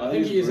brilliant. player. I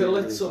think he is a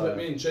little bit.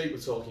 Me and Jake were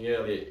talking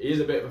earlier. He is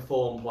a bit of a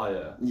form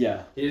player.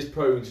 Yeah, he is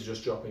prone to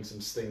just dropping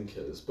some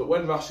stinkers. But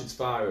when Rashford's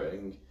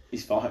firing,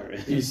 he's firing.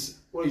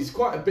 He's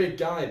quite a big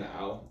guy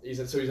now. He's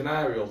an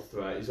aerial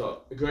threat. He's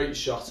got a great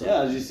shot.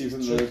 Yeah, as you see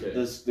from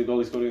the goal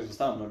he scored against West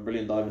Ham, a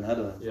brilliant diving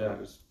header. Yeah, it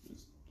was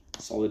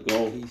a solid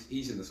goal.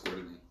 He's in the squad,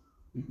 isn't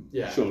he?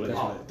 Yeah, surely.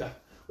 Definitely.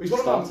 He's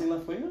starting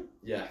left winger.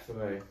 Yeah, for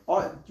me.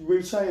 We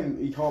were saying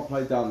he can't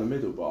play down the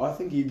middle, but I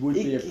think he would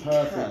be a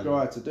perfect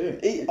guy to do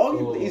it. He's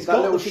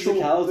got the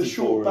physicality the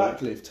short for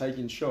backlift,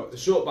 taking shots. The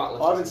short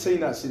backlift. I haven't seen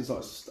that since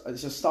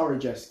it's a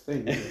Sturridge-esque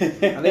thing,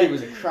 and he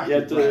was a cracking. You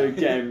had to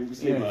get him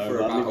for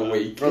about a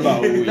week.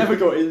 Never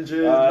got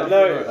injured.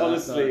 No,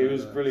 honestly, it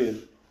was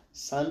brilliant.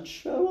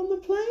 Sancho on the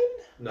plane?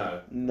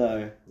 No,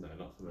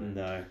 not for me.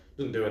 No,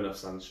 doesn't do enough,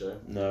 Sancho.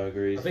 No,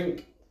 agreed. I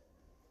think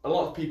a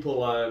lot of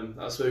people that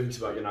I've spoken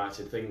to about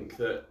United think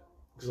that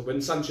because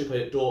when Sancho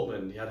played at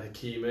Dortmund, he had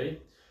Hakimi,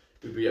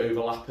 who'd be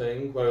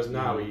overlapping, whereas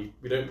now we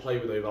don't play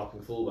with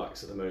overlapping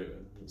fullbacks at the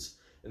moment,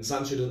 and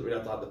Sancho doesn't really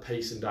have the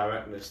pace and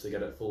directness to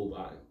get at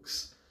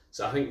fullbacks.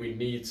 So I think we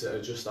need to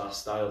adjust our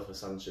style for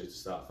Sancho to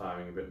start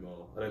firing a bit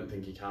more. I don't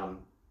think he can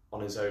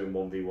on his own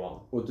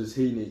 1v1. Or does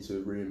he need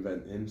to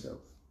reinvent himself?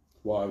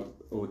 Why?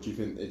 Or do you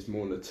think it's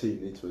more the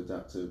team need to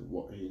adapt to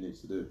what he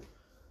needs to do?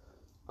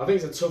 I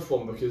think it's a tough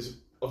one because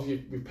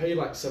obviously we paid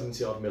like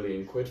 70-odd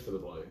million quid for the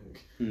bloke.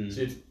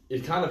 So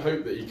you'd kind of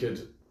hope that he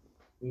could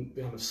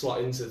kind of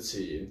slot into the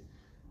team.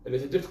 And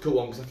it's a difficult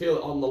one because I feel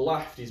that on the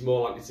left he's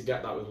more likely to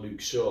get that with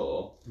Luke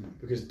Shaw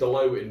because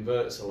Dalot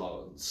inverts a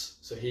lot,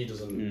 so he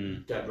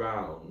doesn't get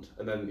round,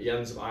 and then he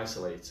ends up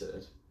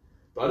isolated.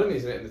 But I don't think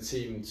he's in the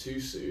team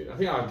too soon. I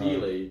think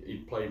ideally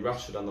he'd play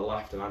Rashford on the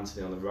left and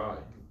Anthony on the right.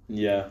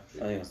 Yeah,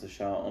 I think that's the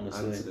shout,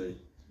 honestly.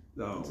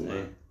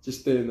 Anthony.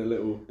 Just doing the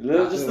little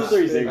just the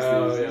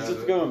 360s. Yeah.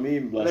 Just go on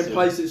meme, bless and then him.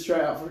 place it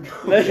straight out for a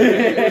goal. I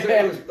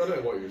don't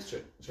know what he was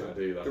trying to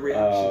do. The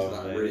reaction to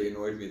that really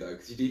annoyed me though,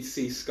 because you did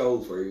see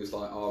Scholes where he was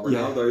like, "Oh,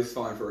 Ronaldo's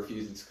fine for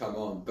refusing to come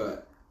on,"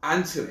 but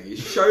Anthony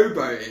is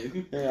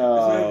showboating. There's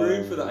no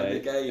room for that in the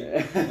game,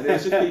 and it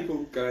was just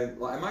people going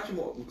like, "Imagine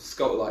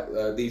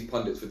what these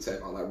pundits would say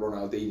about like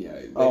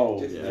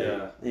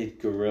Ronaldinho." He'd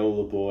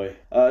grill the boy.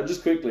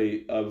 Just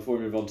quickly before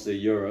we move on to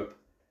Europe.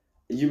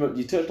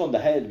 You touched on De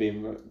Gea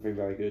being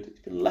very good. He's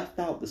been left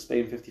out the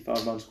Spain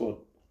 55-man squad.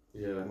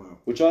 Yeah. Wow.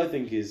 Which I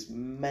think is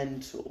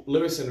mental.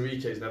 Luis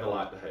Enrique's never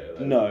liked De Gea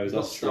though. No, he's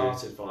that's not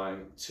started for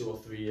like 2 or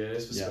 3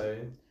 years for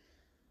Spain.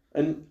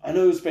 And I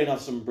know Spain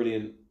have some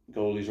brilliant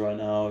goalies right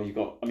now. You've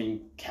got,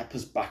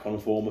 Kepa's back on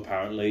form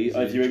apparently.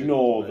 If you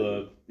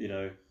ignore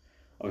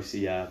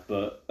obviously,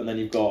 but and then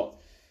you've got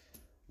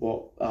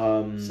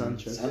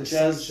Sanchez,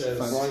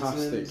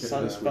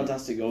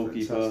 fantastic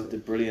goalkeeper,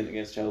 did brilliant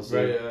against Chelsea.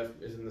 Raya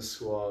is in the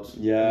squad.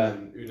 Yeah,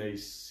 and Unai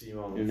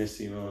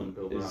Simon.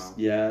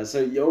 So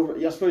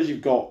I suppose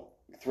you've got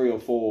 3 or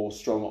 4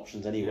 strong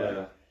options anyway.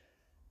 Yeah.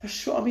 But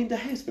sure, De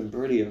Gea's been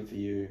brilliant for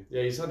you.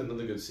 Yeah, he's had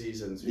another good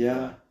season.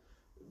 Yeah.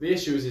 The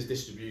issue is his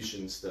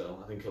distribution still.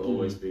 I think it'll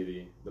always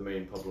be the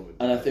main problem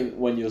with I think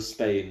when you're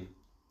Spain,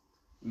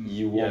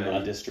 you want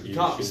that distribution.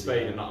 You can't be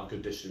Spain and not have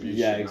good distribution.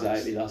 Yeah,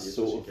 exactly. That's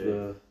sort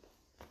of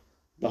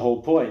the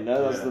whole point.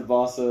 No, that's the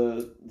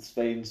Barca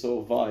Spain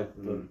sort of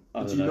vibe.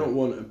 But do you not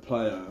want a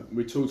player?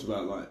 We talked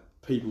about like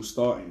people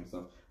starting and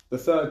stuff. The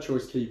third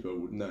choice keeper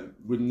would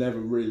never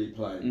really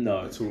play at all.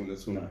 No.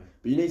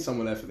 But you need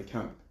someone there for the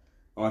camp.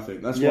 I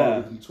think that's why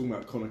we've been talking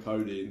about Connor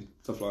Cody and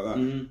stuff like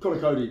that. Connor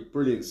Cody,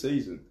 brilliant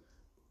season.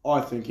 I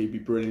think he'd be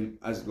brilliant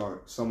as like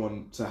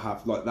someone to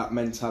have like that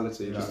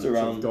mentality, just that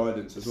around sort of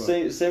guidance as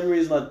well. Same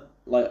reason I'd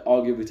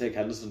arguably take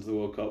Henderson to the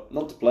World Cup,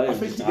 not to play him. I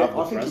think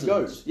he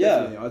goes.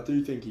 Yeah, definitely. I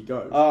do think he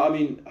goes.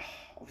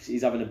 Obviously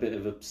he's having a bit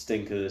of a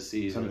stinker this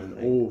season. He's having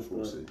an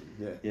awful season.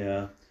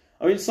 Yeah.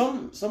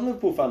 Some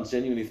Liverpool fans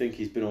genuinely think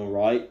he's been all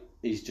right.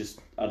 He's just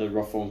had a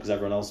rough one because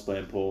everyone else is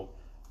playing poor.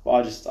 But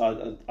I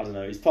don't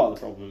know. He's part of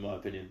the problem in my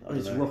opinion.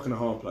 It's a rock and a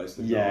hard place.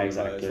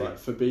 Exactly. Like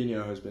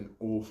Fabinho has been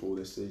awful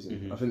this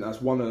season. I think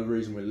that's one of the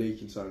reasons we're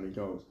leaking so many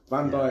goals.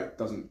 Van Dijk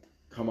doesn't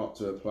come up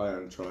to a player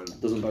and try and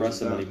doesn't press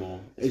him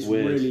anymore. It's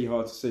weird. Really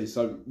hard to see.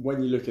 So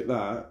when you look at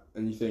that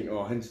and you think,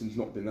 Henderson's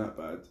not been that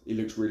bad, he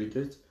looks really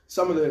good.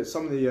 Some of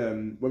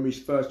the when we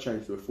first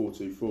changed to a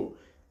 4-2-4,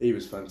 he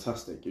was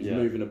fantastic. He was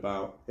moving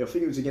about. I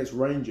think it was against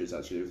Rangers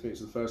actually. I think it was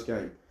the first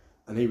game,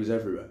 and he was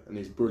everywhere and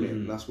he's brilliant.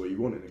 And that's what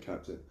you want in a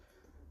captain.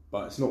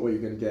 But it's not what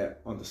you're going to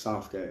get under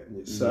Southgate, and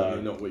it's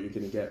certainly not what you're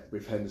going to get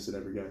with Henderson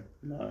every game.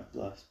 No,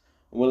 bless.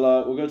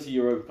 We'll go to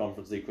Europa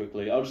Conference League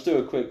quickly. I'll just do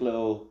a quick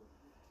little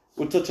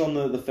we'll touch on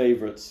the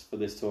favourites for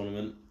this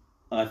tournament.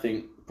 I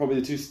think probably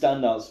the two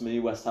standouts for me,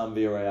 West Ham,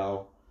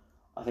 Villarreal.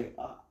 I think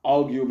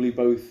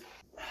arguably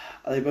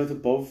are they both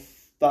above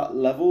that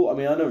level? I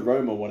mean, I know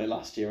Roma won it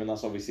last year, and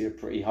that's obviously a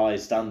pretty high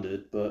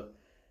standard, but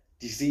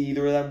do you see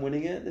either of them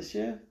winning it this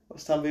year?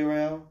 West Ham,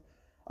 Villarreal?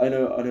 I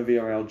know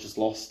Villarreal just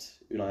lost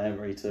Unai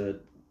Emery to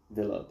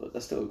Villa, but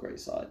they're still a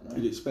great side. No?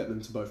 You'd expect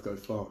them to both go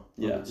far.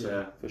 Yeah,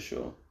 for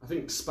sure. I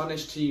think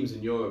Spanish teams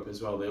in Europe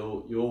as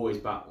well, you always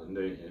back them,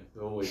 don't you?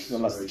 They're always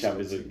unless the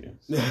Champions League.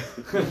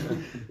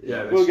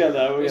 Yeah, we'll get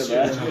there.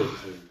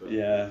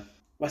 Yeah.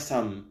 West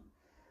Ham,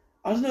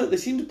 I don't know, they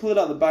seem to pull it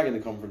out of the bag in the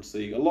Conference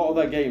League. A lot of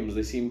their games,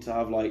 they seem to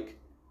have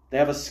they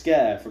have a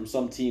scare from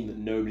some team that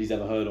nobody's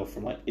ever heard of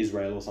from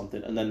Israel or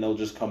something, and then they'll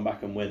just come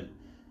back and win.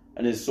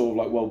 And it's sort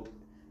of well,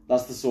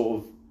 that's the sort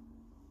of,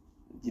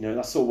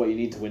 that's sort of what you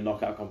need to win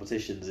knockout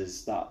competitions,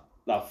 is that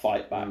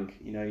fight back.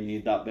 You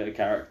need that bit of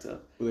character.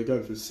 Well, they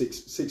go for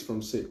six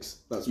from 6.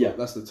 That's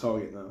the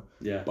target now.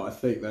 Yeah. But I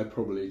think they're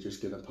probably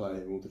just going to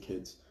play all the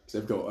kids, because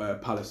they've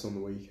got Palace on the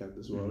weekend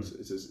as well.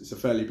 Mm-hmm. So it's a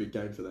fairly big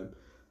game for them.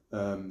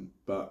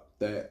 But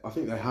I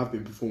think they have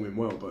been performing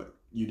well, but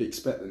you'd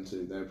expect them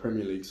to. They're a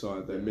Premier League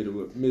side. They're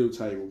middle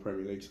table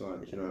Premier League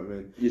side. You know what I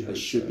mean? They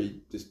should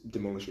be just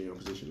demolishing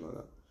opposition like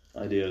that.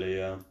 Ideally,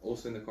 yeah.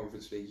 Also in the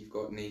Conference League, you've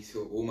got Nice,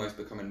 who are almost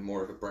becoming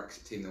more of a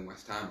Brexit team than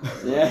West Ham.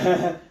 Right?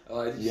 Yeah.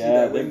 Did you see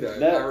their window?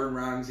 Aaron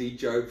Ramsey,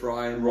 Joe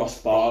Bryan,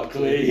 Ross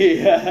Barkley,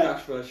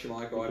 Kashmir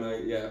Schmeichel, I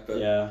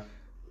know,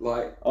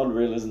 but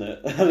unreal, isn't it?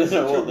 I don't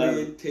know what a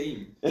weird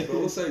team. But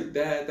also,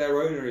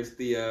 their owner is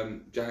the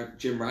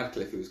Jim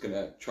Radcliffe, who was going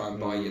to try and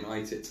buy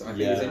United. So I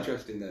think it's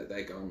interesting that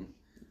they're gone.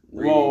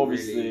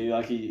 Obviously,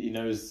 he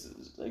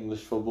knows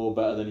English football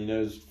better than he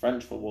knows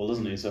French football,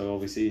 doesn't he? So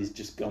obviously, he's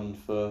just gone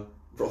for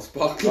Ross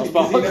Barkley.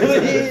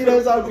 He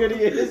knows how good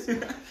he is.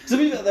 To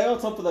me, they are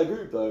top of their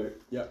group, though.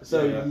 Yeah.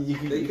 So they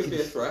could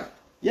be a threat.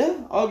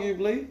 Yeah,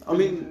 arguably. I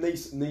mean,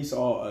 Nice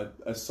are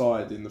a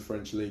side in the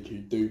French league who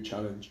do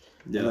challenge.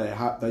 Yeah.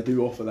 And they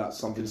do offer that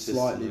something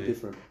slightly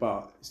different,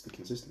 but it's the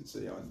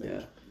consistency, I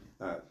think,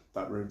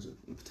 that ruins it.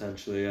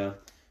 Potentially, yeah.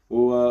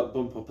 We'll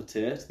bump up a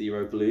tier to the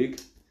Europa League.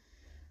 Do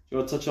you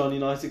want to touch on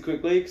United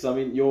quickly? Because, I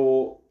mean,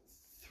 you're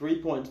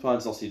 3 points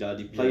behind Sociedad.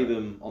 You play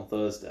them on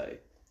Thursday.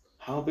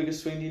 How big a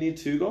swing do you need?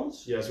 2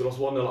 goals? Yeah, so we lost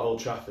 1-0 at Old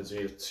Trafford, so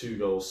you need a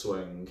 2-goal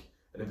swing.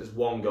 And if it's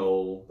 1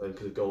 goal, then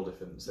because of goal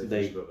difference, they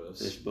finish above us.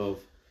 Finish above.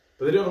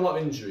 But they do have a lot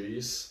of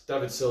injuries.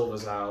 David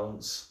Silva's out,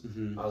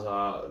 as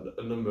are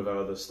a number of our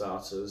other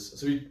starters.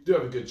 So we do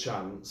have a good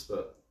chance,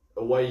 but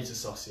away to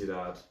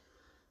Sociedad,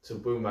 to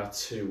win by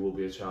 2 will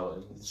be a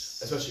challenge.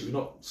 Especially we've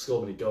not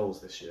scored many goals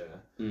this year.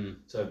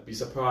 So I'd be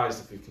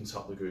surprised if we can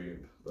top the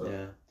group. But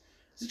yeah.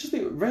 It's just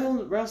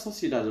Real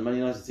Sociedad and Man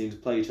United teams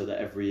play each other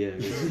every year.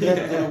 I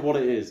don't know what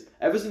it is.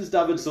 Ever since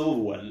David Silva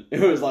went,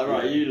 it was like,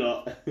 right, you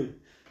lot,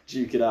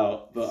 duke it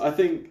out. But I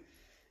think,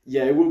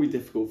 it will be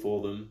difficult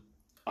for them.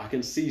 I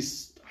kind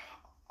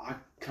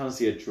of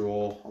see a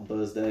draw on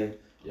Thursday,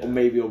 or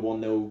maybe a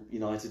 1-0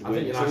 United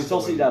win.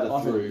 So Sociedad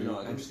are through.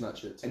 United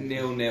snatch it. A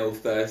 0-0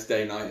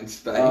 Thursday night in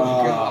Spain.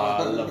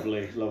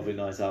 Lovely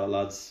night out,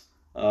 lads.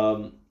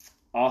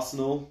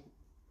 Arsenal,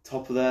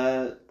 top of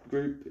their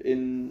group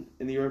in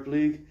the Europa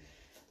League.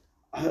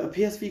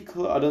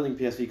 PSV, I don't think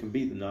PSV can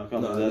beat them now,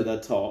 can't they? They're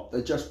top.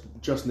 They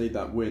just need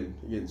that win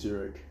against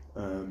Zurich.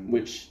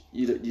 Which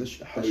they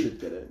should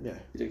get it, yeah.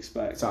 You'd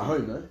expect. It's at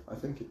home, no? I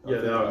think. They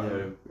are at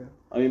home. Yeah.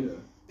 I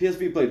mean,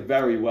 PSV played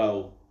very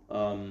well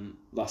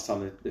last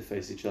time they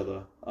faced each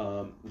other.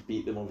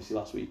 Beat them obviously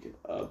last week,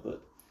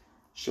 but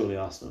surely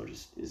Arsenal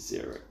just is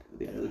Zurich at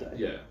the end of the day.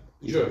 Yeah,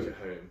 Zurich at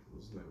home.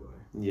 There's no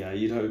way. Yeah,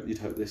 you'd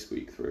hope this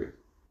week through.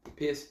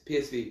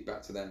 PSV,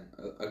 back to them,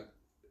 a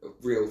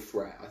real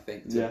threat, I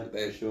think.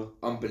 They're sure.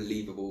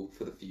 Unbelievable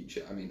for the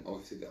future. I mean,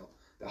 obviously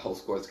their whole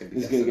squad's going to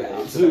be decimated.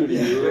 Absolutely.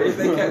 If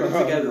they kept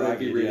them together, they'd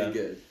be really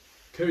good.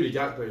 Cody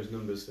Gakpo's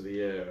numbers for the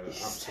year are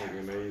absolutely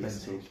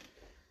amazing.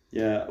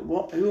 Yeah.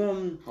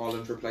 Who?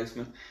 Haaland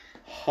replacement.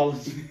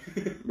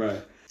 Haaland.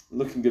 Right.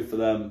 Looking good for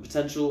them.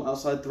 Potential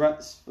outside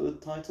threats for the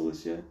title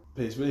this year.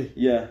 PSV.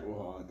 Yeah.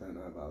 Well, I don't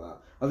know about that.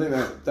 I think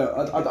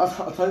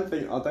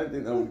I don't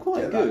think they'll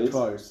quite get good. that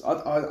close.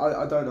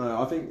 I don't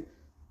know. I think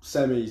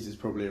semis is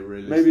probably a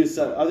realistic. Maybe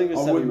I think a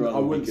semi run. I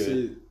wouldn't be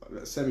good.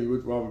 see semi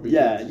would rather be.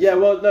 Yeah. good. Yeah.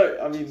 Well, no.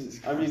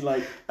 I mean,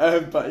 like.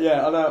 But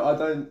yeah, I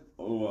know.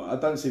 I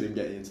don't see them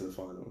getting into the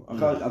final.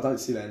 I don't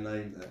see their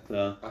name there.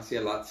 Yeah. I see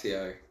a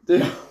Lazio.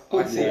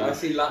 I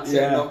see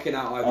Lazio knocking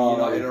out either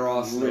United or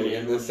Arsenal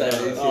in the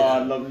semis.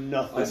 I love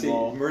nothing more. I see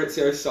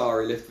Maurizio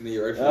Sarri lifting the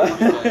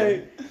Europa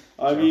League.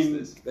 I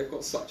mean, they've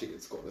got such a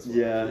good squad as well.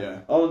 Yeah.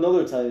 Oh,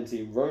 another Italian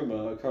team,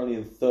 Roma, are currently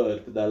in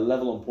 3rd, but they're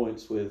level on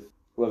points with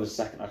whoever's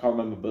 2nd. I can't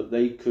remember, but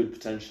they could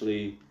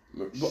potentially.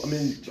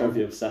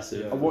 Trophy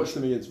obsessive. I watched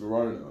them against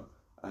Verona,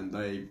 and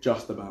they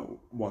just about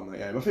won that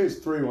game. I think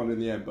it's 3-1 in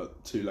the end,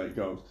 but 2 late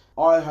goals.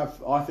 I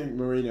think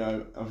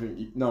Mourinho. I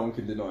think no one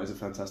can deny he's a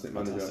fantastic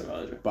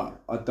manager.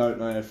 But I don't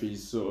know if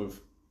he's sort of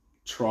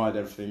tried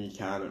everything he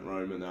can at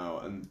Roma now,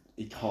 and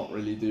he can't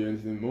really do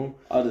anything more.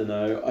 I don't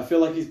know. I feel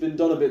like he's been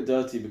done a bit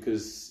dirty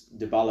because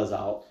Dybala's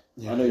out.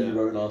 Yeah, I know you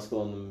wrote an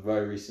article on them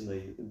very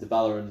recently.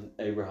 Dybala and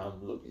Abraham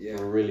look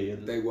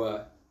brilliant. They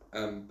were.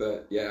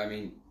 But yeah, I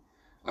mean,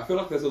 I feel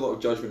like there's a lot of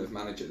judgment of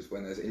managers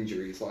when there's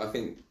injuries. Like I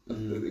think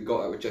they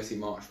got that with Jesse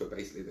Marsch, but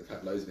basically they've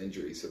had loads of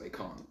injuries, so they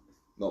can't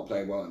not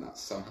play well, and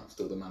that's somehow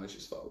still the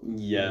manager's fault.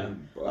 Yeah.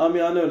 But, I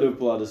mean, I know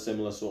Liverpool had a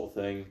similar sort of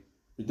thing.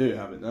 We do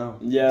have it now.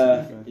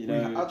 Yeah, we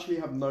actually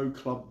have no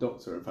club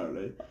doctor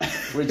apparently,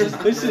 which is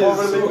this is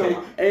probably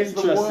it's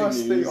the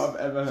worst thing I've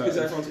ever heard. Because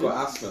everyone's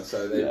got asthma,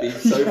 so they've been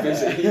so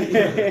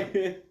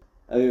busy.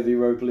 Any of the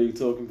Europa League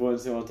talking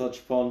points you want to touch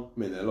upon? I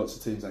mean, there are lots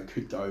of teams that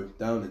could go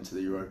down into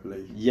the Europa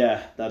League.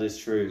 Yeah, that is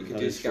true. You could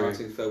do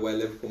scouting for where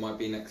Liverpool might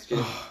be next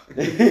year.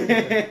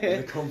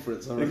 The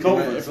conference.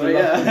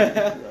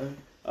 Yeah.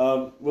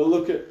 We'll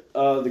look at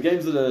the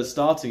games that are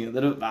starting,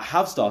 that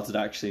have started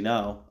actually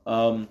now.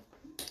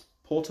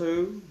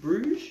 Porto,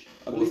 Bruges?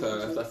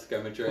 Porto,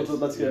 Atletico Madrid. Porto,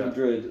 Atletico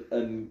Madrid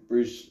and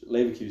Bruges,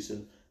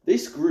 Leverkusen.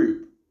 This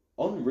group,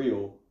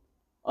 unreal.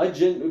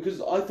 Because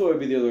I thought it would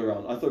be the other way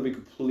around. I thought it would be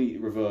completely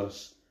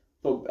reverse.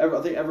 But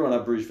I think everyone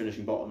had Bruges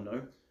finishing bottom,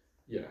 no?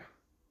 Yeah.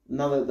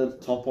 Now that they're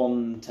top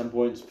on 10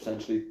 points,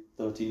 potentially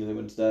 13 if they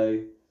win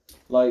today.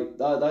 Like,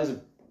 that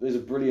is a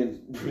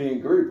brilliant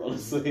group,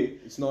 honestly.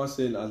 It's nice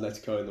seeing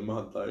Atletico in the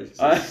mud, though. It's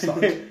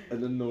such an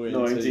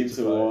annoying team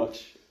to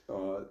watch.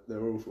 Oh,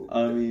 they're awful.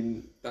 I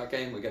mean, that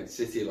game against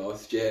City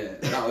last year,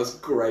 that was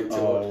great to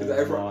watch because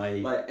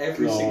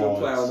every single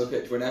player on the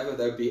pitch, whenever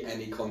there'd be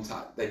any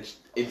contact, they'd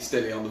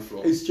instantly on the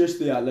floor. It's just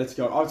the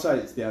Atletico. I'd say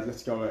it's the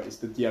Atletico. It's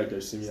the Diego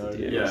Simeone.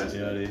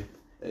 Simeone.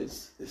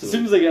 As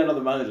soon as they get another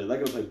manager, they're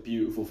going to play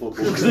beautiful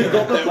football because they've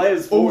got the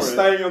players for all it.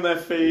 staying on their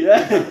feet.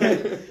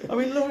 Yeah. I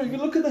mean, look, if you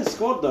look at their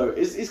squad though,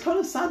 it's kind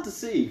of sad to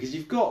see because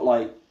you've got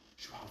like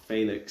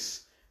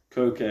Felix,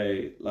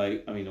 Koke,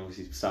 like I mean,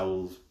 obviously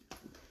Saul's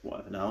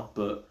whatever now,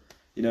 but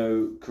you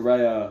know,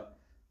 Correa,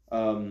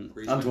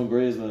 Antoine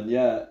Griezmann,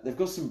 yeah, they've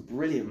got some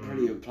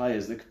brilliant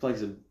players. They could play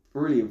some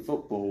brilliant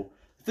football.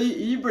 If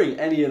you bring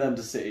any of them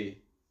to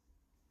City,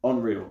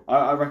 unreal.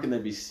 I reckon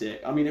they'd be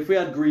sick. I mean, if we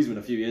had Griezmann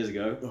a few years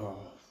ago,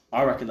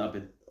 I reckon that'd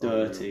been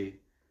dirty.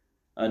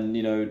 And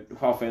you know,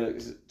 Joao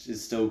Felix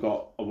has still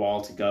got a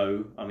while to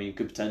go. I mean,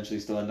 could potentially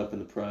still end up in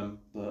the Prem,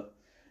 but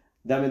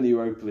them in the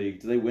Europa League,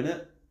 do they win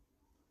it?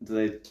 Do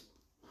they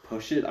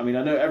push it? I mean,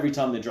 I know every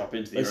time they drop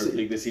into the Europa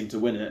League, they seem to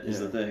win it. Is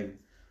the thing.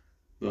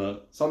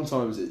 But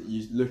sometimes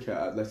you look at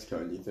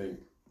Atletico and you think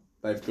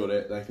they've got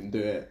it, they can do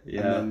it,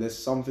 and then there's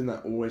something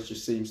that always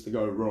just seems to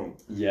go wrong.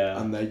 Yeah,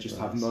 and they just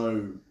have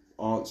no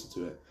answer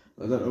to it.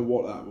 I don't know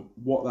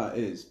what that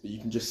is, but you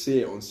can just see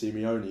it on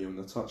Simeone on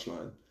the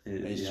touchline.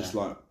 And he's just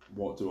like,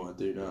 what do I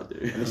do now?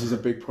 And this is a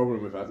big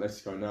problem with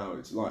Atletico now.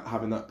 It's like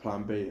having that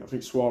plan B. I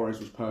think Suarez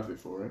was perfect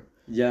for it.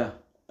 Yeah.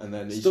 And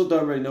then still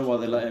don't really know why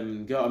they let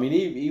him go. I mean,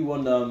 he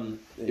won the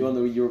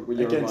Euro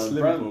against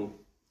Liverpool.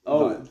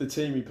 Like, the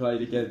team he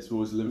played against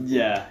was Liverpool.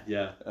 Yeah.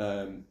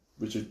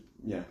 Which is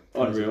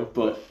unreal.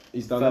 But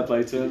he's done fair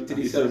play to him. Did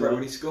he celebrate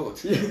when he scored?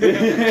 Just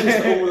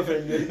all the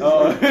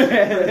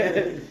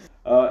things.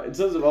 In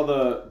terms of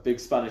other big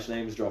Spanish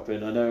names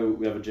dropping, I know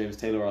we have a James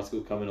Taylor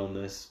article coming on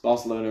this.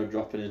 Barcelona are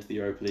dropping into the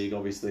Europa League,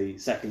 obviously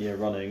second year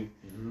running.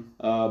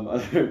 I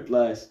know,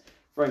 bless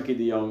Frankie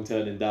de Jong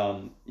turning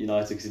down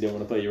United because he didn't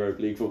want to play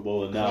Europa League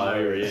football, and now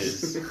here he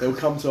is. He'll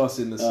come to us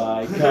in the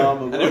summer.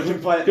 And we can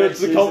play it go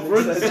next to the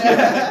conference.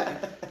 Yeah.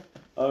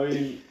 I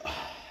mean,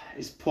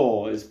 it's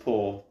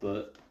poor,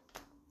 but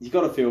you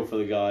got to feel for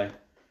the guy.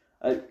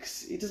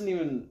 'Cause he doesn't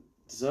even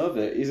deserve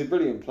it. He's a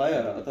brilliant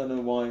player. I don't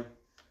know why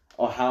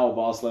or how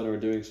Barcelona are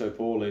doing so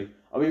poorly.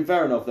 I mean,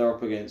 fair enough, they're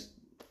up against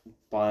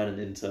Bayern and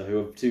Inter, who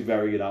are two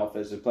very good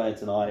outfits. They're playing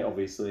tonight,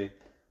 obviously,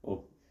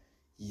 or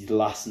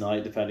last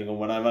night, depending on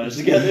when I managed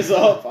to get this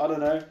up. I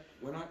don't know.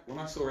 When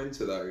I saw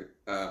Inter though,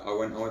 I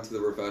went to the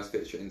reverse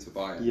picture Inter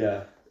Bayern.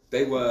 Yeah,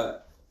 they were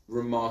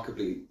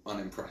remarkably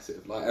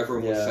unimpressive. Like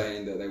everyone was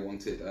saying that they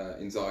wanted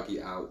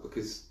Inzaghi out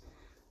because,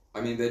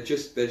 I mean, they're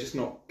just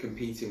not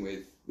competing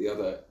with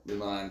the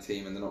Milan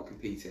team, and they're not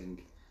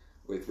competing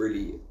with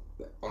really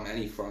on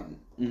any front.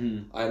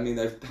 Mm-hmm. I mean,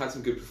 they've had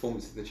some good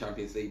performances in the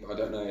Champions League, but I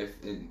don't know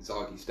if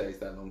Inzaghi stays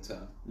there long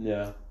term.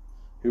 Yeah.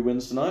 Who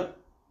wins tonight?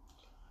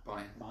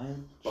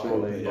 Bayern.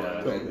 Surely.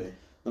 Bayern.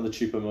 Another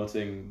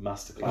Choupo-Moting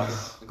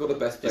masterclass. I've got the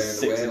best player in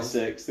the world.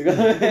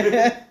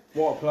 6-6.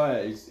 What a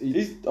player.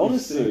 He's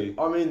honestly...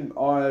 I mean,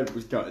 I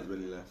was gutted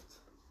when he left.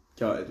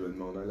 Gutted when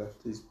Mane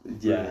left. He's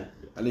brilliant.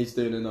 And he's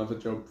doing another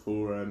job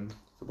for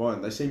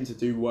Bayern. They seem to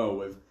do well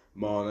with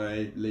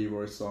Mane,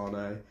 Leroy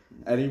Sané,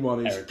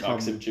 anyone who's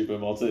Maxim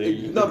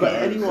Choupo-Moting. No, but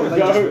anyone, they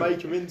just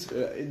make him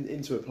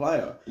into a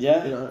player.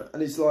 Yeah. You know,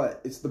 and it's like,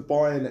 it's the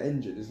Bayern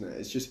engine, isn't it?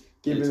 It's just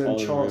giving them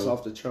chance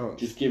after chance.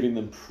 Just giving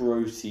them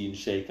protein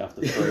shake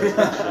after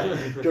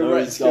protein shake.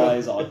 Those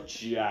guys are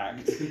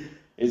jacked.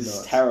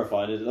 It's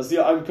terrifying.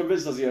 I'm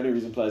convinced that's the only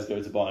reason players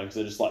go to Bayern, because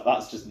they're just like,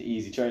 that's just an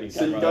easy training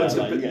camp.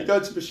 So you go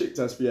to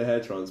Besiktas for your hair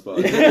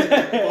transplant.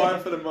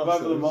 Bayern for the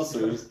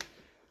muscles.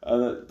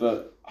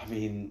 But I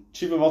mean,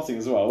 Choupo-Moting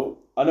as well.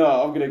 I know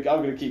I'm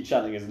gonna keep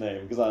chanting his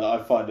name because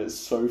I find it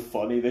so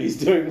funny that he's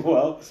doing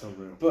well. It's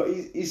unreal. But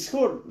he's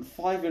scored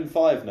 5 in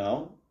 5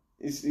 now.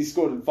 He's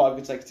scored in 5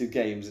 consecutive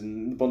games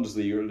in the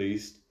Bundesliga at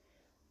least,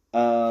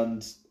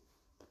 and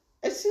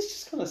it's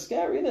just kind of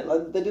scary, isn't it?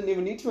 Like they didn't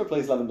even need to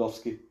replace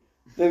Lewandowski.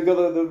 They've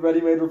got the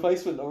ready-made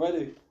replacement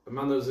already. The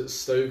man that was at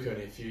Stoke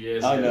only a few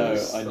years I ago.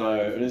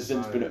 know. And has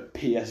since been at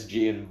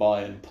PSG and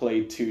Bayern,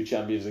 played 2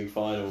 Champions League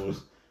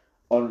finals.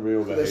 Unreal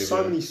behaviour. There's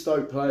so many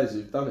Stoke players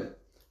who've done it.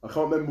 I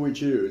can't remember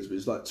which year it was, but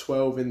it's like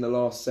 12 in the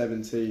last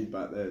 17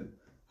 back then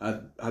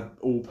had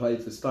all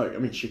played for Stoke. I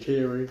mean,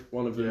 Shaqiri,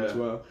 one of them as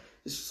well.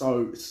 It's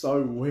so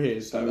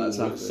weird that's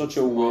happening. Such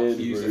a weird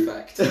Hughes route.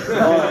 effect.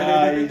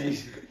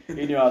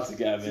 He knew how to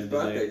get him in. His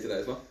birthday today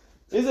as well.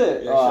 Is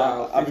it? Yeah, shout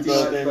out. Happy 59th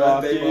birthday,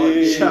 birthday, Marky.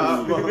 Marky. Shout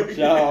out, Marky.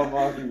 Shout out,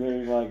 Marky,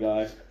 being my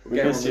guy. We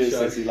Get him miss on you, the show.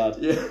 sexy lad.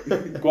 Yeah.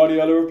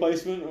 Guardiola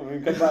replacement. I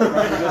mean, come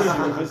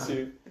back. We miss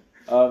you.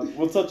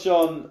 We'll touch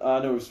on. I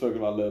know we've spoken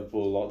about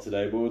Liverpool a lot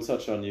today, but we'll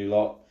touch on you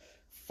lot.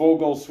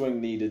 4-goal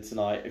swing needed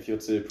tonight if you're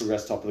to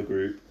progress top of the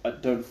group. I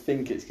don't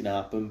think it's going to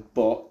happen,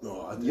 but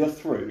you're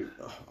through.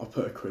 I'll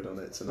put a quid on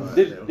it tonight.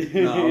 Did-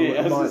 No, I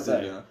I was might gonna do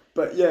say. now.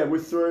 But yeah, we're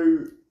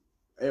through.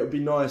 It'll be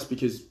nice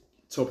because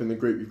topping the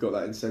group, you've got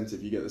that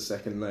incentive. You get the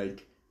second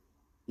leg.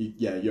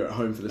 You're at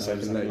home for the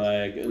second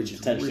leg, which which is is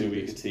potentially really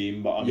a weaker good.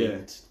 team. But I mean, Yeah.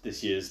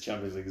 this year's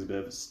Champions League is a bit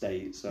of a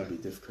state, so It'll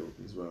be difficult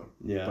as well.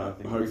 yeah, But I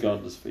think hopefully-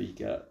 regardless of who you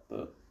get,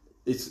 but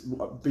It's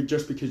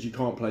just because you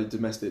can't play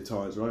domestic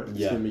ties, right? It's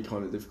Yeah. going to be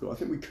kind of difficult. I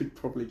think we could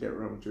probably get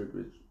Real Madrid,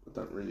 which I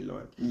don't really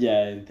like.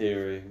 yeah, in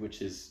theory,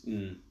 which is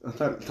I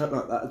don't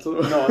like that at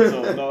all. not at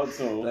all, not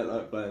at all. Don't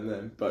like playing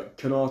them. But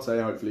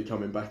Konate hopefully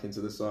coming back into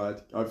the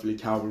side. Hopefully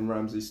Calvin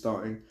Ramsey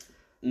starting,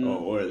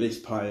 or at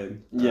least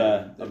playing.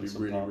 Yeah, that'd be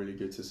some really, part. really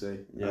good to see.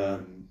 Yeah.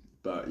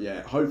 But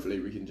yeah, hopefully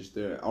we can just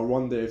do it. I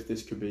wonder if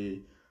this could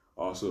be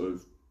our sort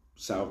of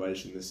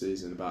salvation this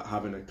season, about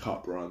having a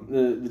cup run.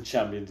 The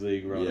Champions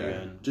League run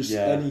again. Just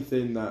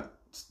anything that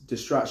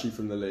distracts you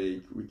from the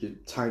league. We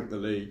could tank the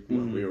league.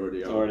 Well, we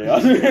already are.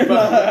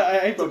 I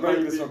hate to but break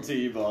maybe- this one to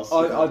you, boss.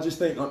 I just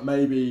think like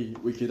maybe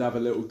we could have a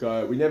little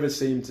go. We never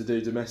seemed to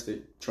do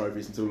domestic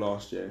trophies until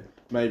last year.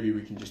 Maybe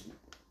we can just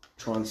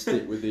try and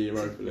stick with the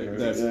Europa League.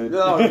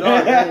 No.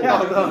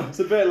 It's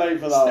a bit late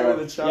for that Still in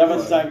one. the You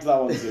haven't Champions. tanked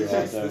that one too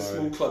hard, It's the don't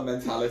small worry. club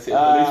mentality.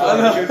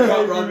 Good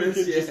cup run Maybe we this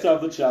could year. just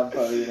have the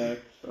Champo, you know.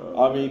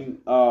 I mean,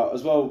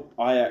 as well,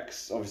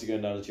 Ajax obviously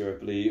going down to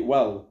Europa League.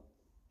 Well,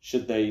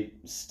 should they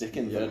stick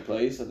in third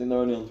place? I think they're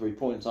only on 3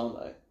 points, aren't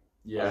they?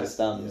 Yeah. As it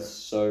stands. Yeah.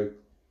 So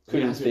could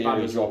Yeah, in it's a bit bad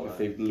theory result,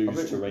 drop if they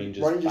lose to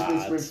Rangers. Rangers need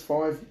bad. to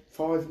win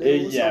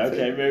 5-0 Yeah,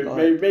 okay,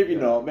 maybe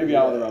not. Maybe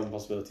out of the realm. realm of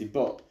possibility.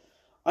 But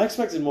I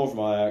expected more from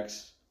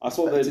Ajax. I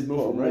thought they'd Expected put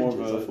more from more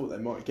Rangers. of a... I thought they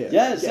might get.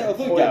 Yeah, I thought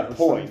they'd get a or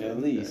point something.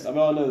 at least. Yeah. I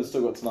mean, I know they've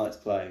still got tonight to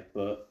play,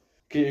 but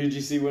who do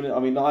you see winning? I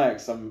mean,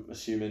 Ajax, I'm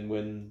assuming,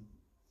 win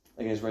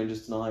against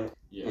Rangers tonight.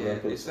 Yeah. Yeah,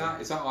 it's that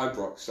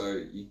Ibrox, so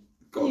you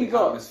got You the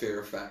got- atmosphere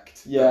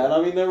effect. Yeah, and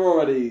I mean,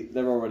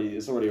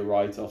 it's already a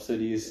write-off. So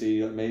do you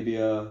see like, maybe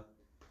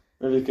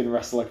they can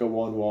wrestle like a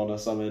 1-1 or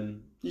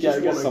something? You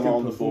Get just want a someone good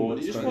on the board.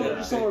 You just performance, want don't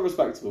you? someone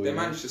respectable. They you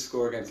know? managed to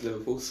score against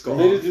Liverpool. Scott.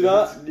 They did do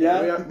that.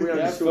 Yeah, we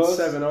only scored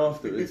 7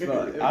 afterwards.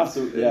 But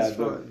Absolutely, it's yeah.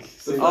 fine. But,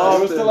 see, they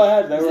were still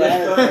ahead. They were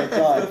ahead at the It's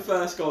time. the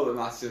first goal that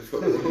matters in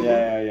football.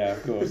 Yeah,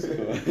 of course.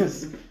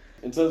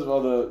 In terms of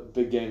other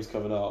big games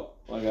coming up,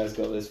 my guy's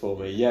got this for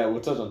me. Yeah,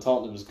 we'll touch on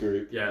Tottenham's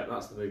group. Yeah,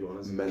 that's the big one,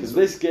 isn't it? Because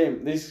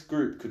this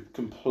group could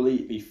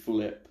completely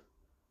flip,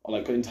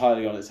 like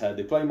entirely on its head.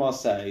 They play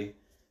Marseille.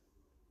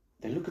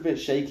 They look a bit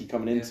shaky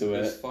coming into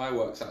There's it.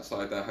 fireworks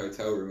outside their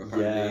hotel room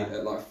apparently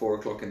at like 4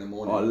 o'clock in the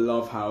morning. I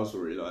love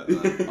housery like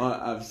that.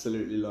 I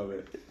absolutely love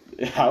it.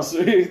 House,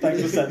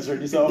 thanks for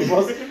censoring yourself,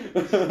 boss.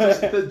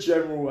 Just the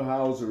general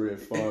housery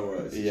of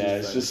fireworks. Yeah,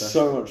 it's just fantastic.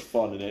 so much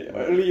fun in it.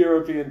 Only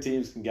European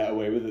teams can get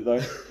away with it,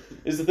 though.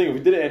 It's the thing, if we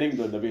did it in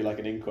England, there'd be like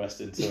an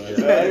inquest into it.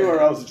 But anywhere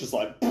else, it's just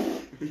like...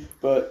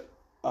 But,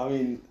 I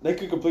mean, they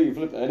could completely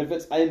flip it. And if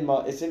it's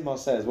in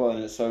Marseille as well,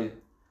 and it's so...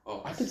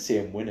 I could see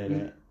him winning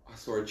it. I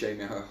saw a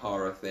Jamie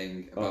O'Hara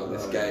thing about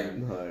this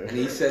game, No. and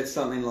he said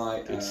something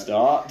like, Good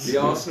start. the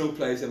Arsenal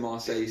players in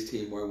Marseille's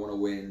team won't want to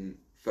win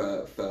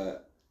for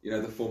the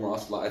former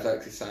Arsenal, like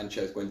Alexis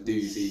Sanchez, when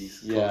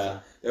Doozy's Yeah.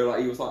 he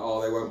was like,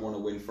 they won't want to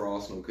win for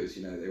Arsenal because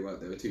they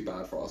were too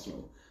bad for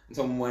Arsenal. And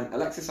someone went,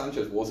 Alexis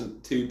Sanchez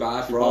wasn't too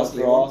bad for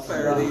Arsenal. He won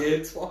Player of the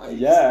Year twice.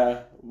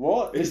 Yeah.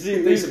 What? He's He a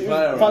was decent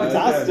player, right?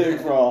 fantastic Yeah.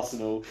 for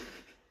Arsenal.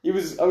 He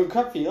was,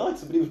 crap for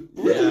United, but he was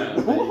brilliant.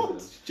 Yeah,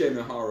 What? Jamie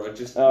O'Hara,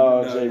 just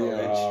Oh, no Jamie knowledge.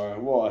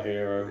 O'Hara, what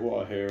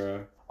a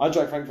hero.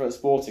 Eintracht Frankfurt at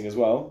Sporting as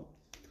well.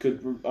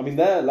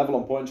 They're level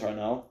on points right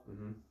now.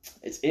 Mhm.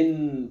 It's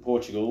in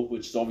Portugal,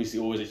 which is obviously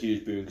always a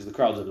huge boon because the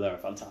crowds over there are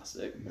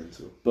fantastic.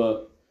 Mental.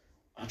 But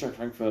Eintracht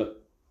Frankfurt,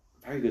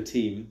 very good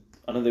team.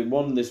 I know they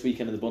won this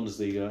weekend in the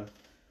Bundesliga.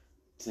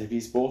 Do they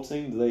beat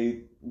Sporting? Do they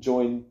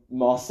join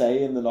Marseille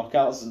in the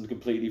knockouts and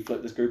completely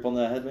flip this group on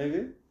their head,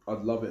 maybe?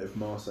 I'd love it if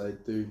Marseille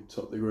do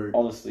top the group.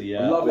 Honestly,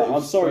 yeah. I'd love it.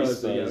 I'm sorry, go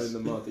Spurs,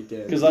 in the mud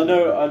again. because I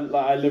know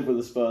I live with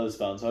a Spurs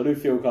fan, so I do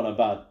feel kind of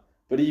bad.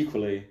 But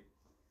equally,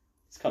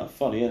 it's kind of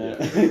funny,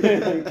 isn't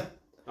it?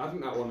 I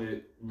think that one is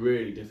a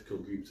really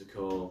difficult group to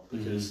call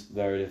because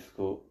very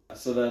difficult.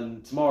 So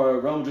then tomorrow,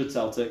 Real Madrid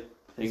Celtic.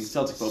 I think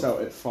Celtic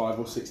 5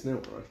 or 6-0,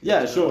 right?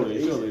 Yeah,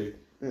 surely.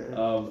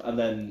 Yeah. And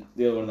then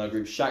the other one in that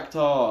group,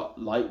 Shakhtar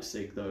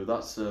Leipzig. Though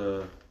that's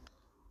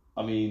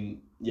I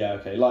mean, yeah,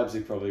 okay.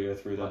 Leipzig probably go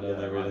through then, don't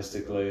they?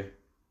 Realistically,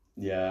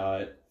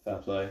 yeah, fair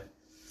play.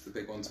 It's the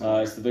big one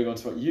tomorrow. It's the big one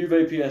tomorrow.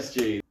 Juve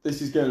PSG.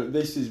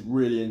 This is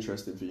really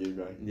interesting for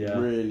Juve. Yeah.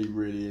 Really,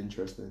 really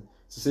interesting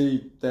to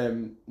see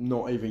them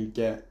not even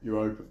get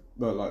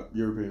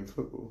European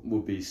football.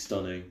 Would be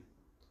stunning.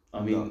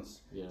 I mean,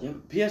 Nuts. yeah,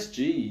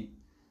 PSG.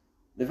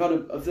 They had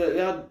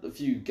a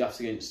few gaffes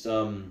against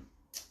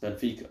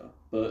Benfica,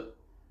 but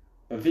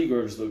Benfica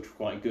have just looked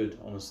quite good,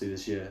 honestly,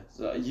 this year.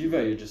 So Juve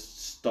are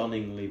just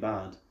stunningly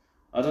bad.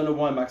 I don't know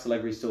why Max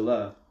Allegri's still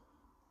there.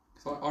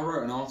 So I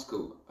wrote an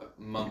article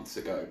months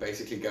ago,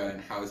 basically going,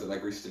 "How is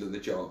Allegri still in the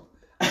job?"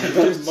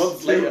 Just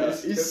months later,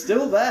 he's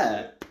still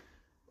there.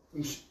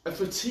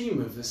 for a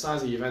team of the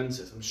size of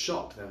Juventus, I'm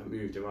shocked they haven't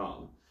moved him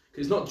on.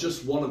 Because it's not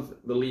just one of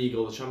the league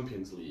or the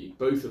Champions League.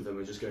 Both of them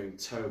are just going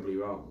terribly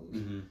wrong.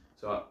 Mm-hmm.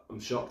 So I'm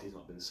shocked he's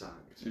not been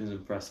sacked. It's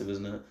impressive,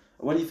 isn't it?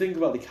 When you think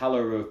about the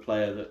calibre of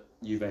player that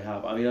Juve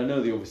have, I mean, I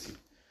know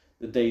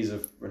the days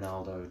of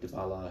Ronaldo,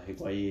 Dybala,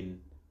 Higuain,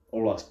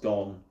 all that's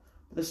gone,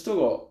 but they've still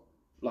got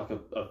like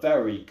a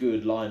very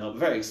good lineup, a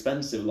very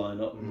expensive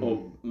lineup,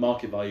 or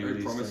market value.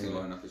 Very promising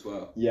lineup as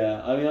well.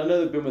 Yeah, I mean, I know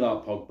they've been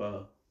without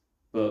Pogba,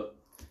 but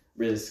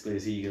realistically,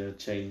 is he going to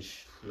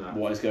change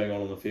what is going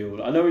on the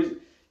field? I know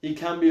he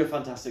can be a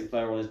fantastic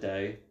player on his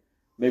day.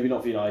 Maybe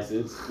not for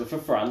United, but for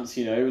France,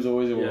 he was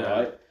always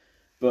alright.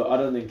 But I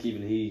don't think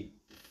even he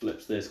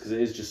flips this, because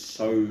it is just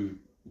so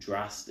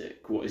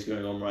drastic what is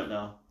going on right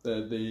now.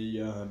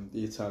 The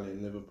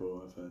Italian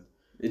Liverpool, I've heard.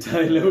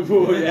 Italian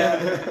Liverpool,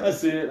 yeah. I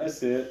see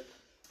it.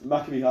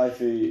 Maccabi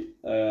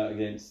Haifa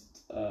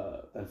against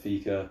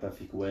Benfica.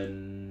 Benfica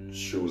win.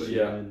 Surely.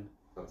 Yeah.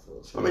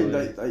 I mean,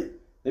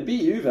 they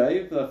beat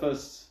Juve for their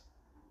first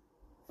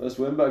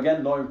win, but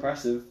again, not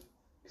impressive.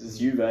 Because it's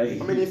Juve.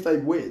 I mean, if they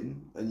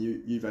win and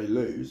Juve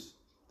lose,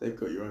 they've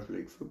got Europa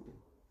League football.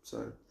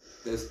 So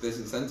there's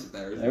incentive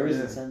there, isn't there? There is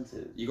Yeah.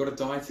 incentive. You got to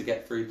die to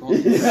get 3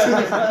 points.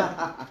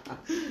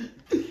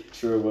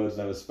 Truer words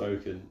never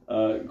spoken.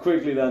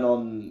 Quickly then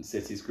on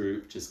City's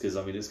group, just because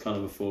I mean it's kind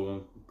of a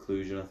foregone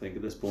conclusion, I think,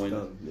 at this point.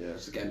 Yeah.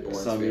 It's getting boring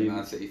So, to be a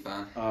Man City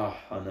fan. I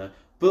know.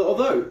 But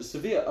although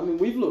Sevilla, I mean,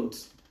 we've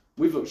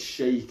looked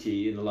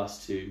shaky in the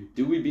last two.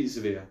 Do we beat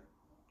Sevilla?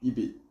 It'd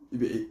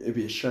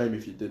be a shame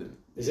if you didn't.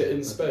 Is it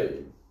in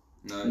Spain?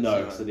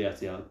 No, it's at the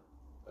Etihad.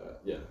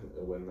 Yeah,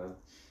 a win then.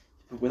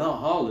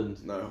 Without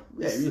Haaland. No.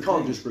 This Yeah, is you the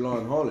can't thing. just rely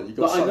on Haaland. You've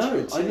got But such a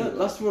good team. I know.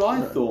 That's what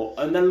I thought.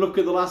 And then look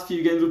at the last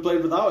few games we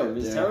played without him.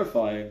 It's Yeah.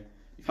 terrifying.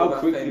 You've How got that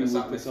quickly famous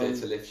we've atmosphere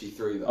become- to lift you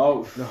through, though.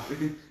 Oh,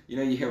 You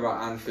know, you hear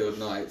about Anfield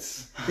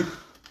nights.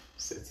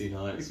 City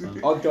nights, man.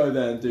 I'd go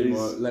there and do my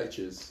He's-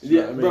 lectures.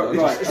 Yeah, You know what I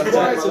mean? right. It's Okay.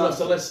 quiet enough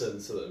to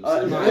listen to them.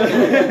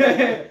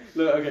 So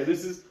Look, okay,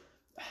 this is.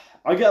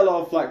 I get a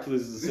lot of flack for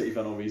this as a City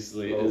fan,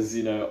 obviously, Oh. as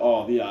the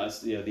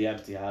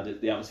Etihad,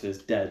 the atmosphere's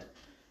dead,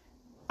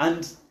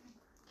 and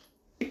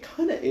it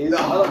kind of is.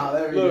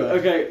 There we Look, go.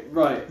 okay,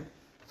 right,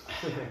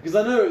 because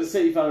I know as a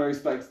City fan are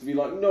expected to be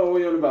like, no, what are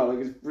you on about? Like,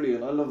 it's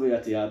brilliant. I love the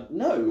Etihad.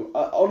 No,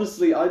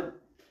 honestly,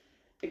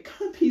 it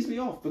kind of pees me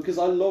off because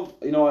I love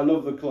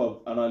the club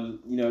and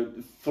I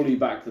fully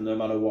back them no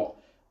matter what.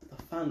 But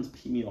the fans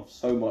pee me off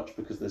so much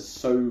because there's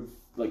so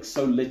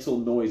little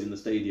noise in the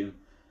stadium.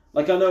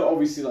 Like, I know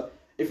obviously, like,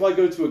 if I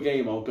go to a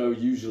game, I'll go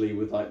usually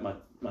with like my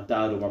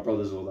dad or my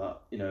brothers or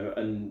that,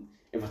 and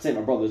if I take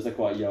my brothers, they're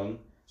quite young,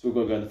 so we've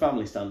got to go in the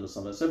family stand or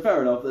something. So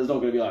fair enough, there's not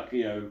going to be like,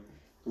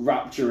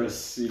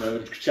 rapturous,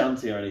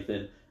 chanting or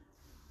anything.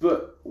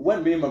 But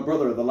when me and my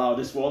brother are the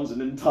loudest ones, an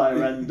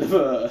entire end of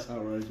It's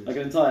outrageous. like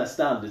an entire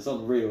stand, it's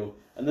unreal.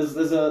 And there's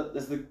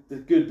the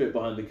good bit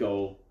behind the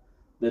goal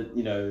that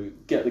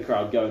get the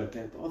crowd going a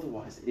bit, but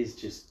otherwise it is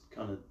just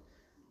kind of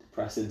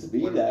depressing to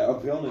be there. I'll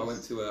be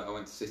honest. I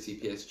went to City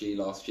PSG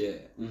last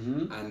year,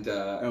 and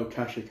El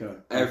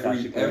Cashico. I was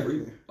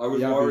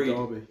Yabu worried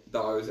Derby.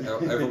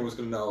 that everyone was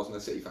going to know I was on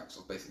the City fan, because I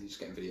was basically just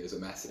getting videos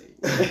of Messi.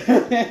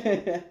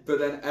 But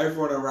then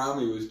everyone around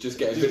me was just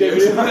getting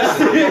videos of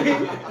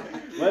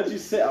Messi. Where did you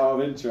sit out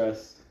of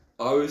interest?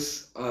 I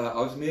was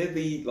near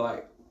the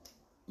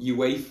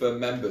UEFA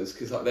members,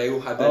 because they all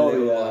had their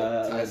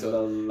little tags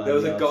on. There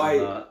was a guy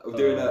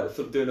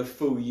doing a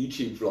full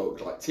YouTube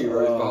vlog, like 2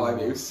 rows behind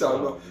me. It was so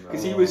long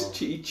because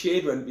he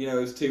cheered when it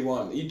was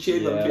 2-1. He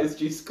cheered when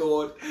PSG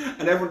scored,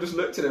 and everyone just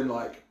looked at him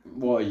like,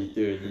 "What are you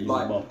doing? You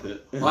muppet!"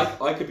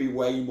 I could be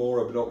way more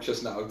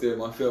obnoxious now doing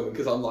my filming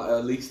because I'm like,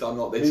 at least I'm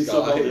not this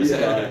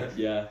guy.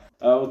 Yeah.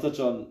 We'll touch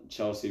on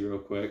Chelsea real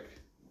quick.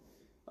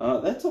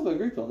 They're top of the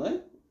group, aren't they?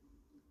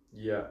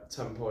 Yeah,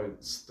 10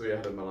 points, 3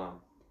 ahead of Milan.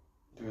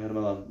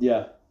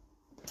 Yeah.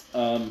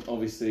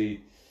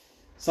 Obviously,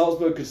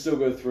 Salzburg could still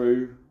go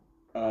through.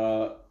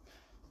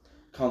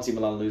 Can't see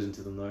Milan losing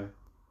to them though.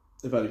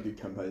 They've had a good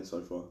campaign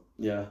so far.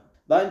 Yeah,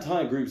 that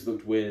entire group's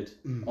looked weird.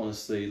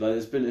 Honestly, like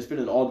it's been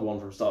an odd one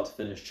from start to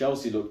finish.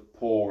 Chelsea looked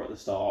poor at the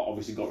start.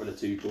 Obviously, got rid of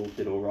Tuchel,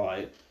 did all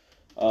right.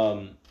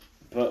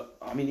 But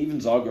I mean, even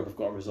Zagreb have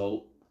got a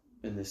result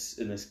in this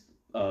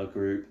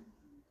group.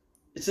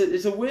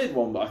 It's a weird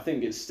one, but I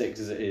think it sticks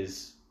as it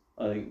is.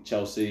 I think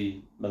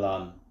Chelsea,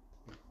 Milan,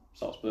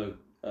 Salzburg,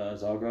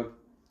 Zagreb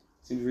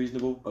seems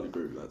reasonable. I'd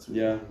agree with that too.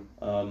 Yeah.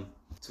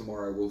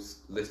 Tomorrow we'll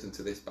listen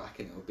to this back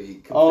and it'll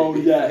be completely... Oh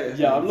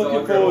yeah. I'm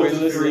looking forward to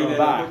listening 3-0.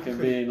 back and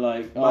being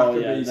like, oh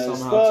yeah, no,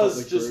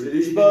 Spurs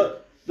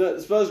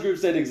the Spurs group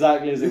stayed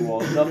exactly as it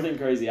was. Nothing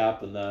crazy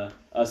happened there.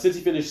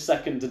 City finished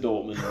second to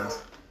Dortmund.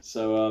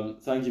 So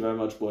thank you very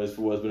much, boys,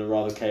 for what's been a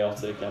rather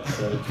chaotic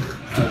episode.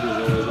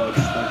 As always,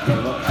 thank you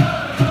very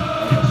much.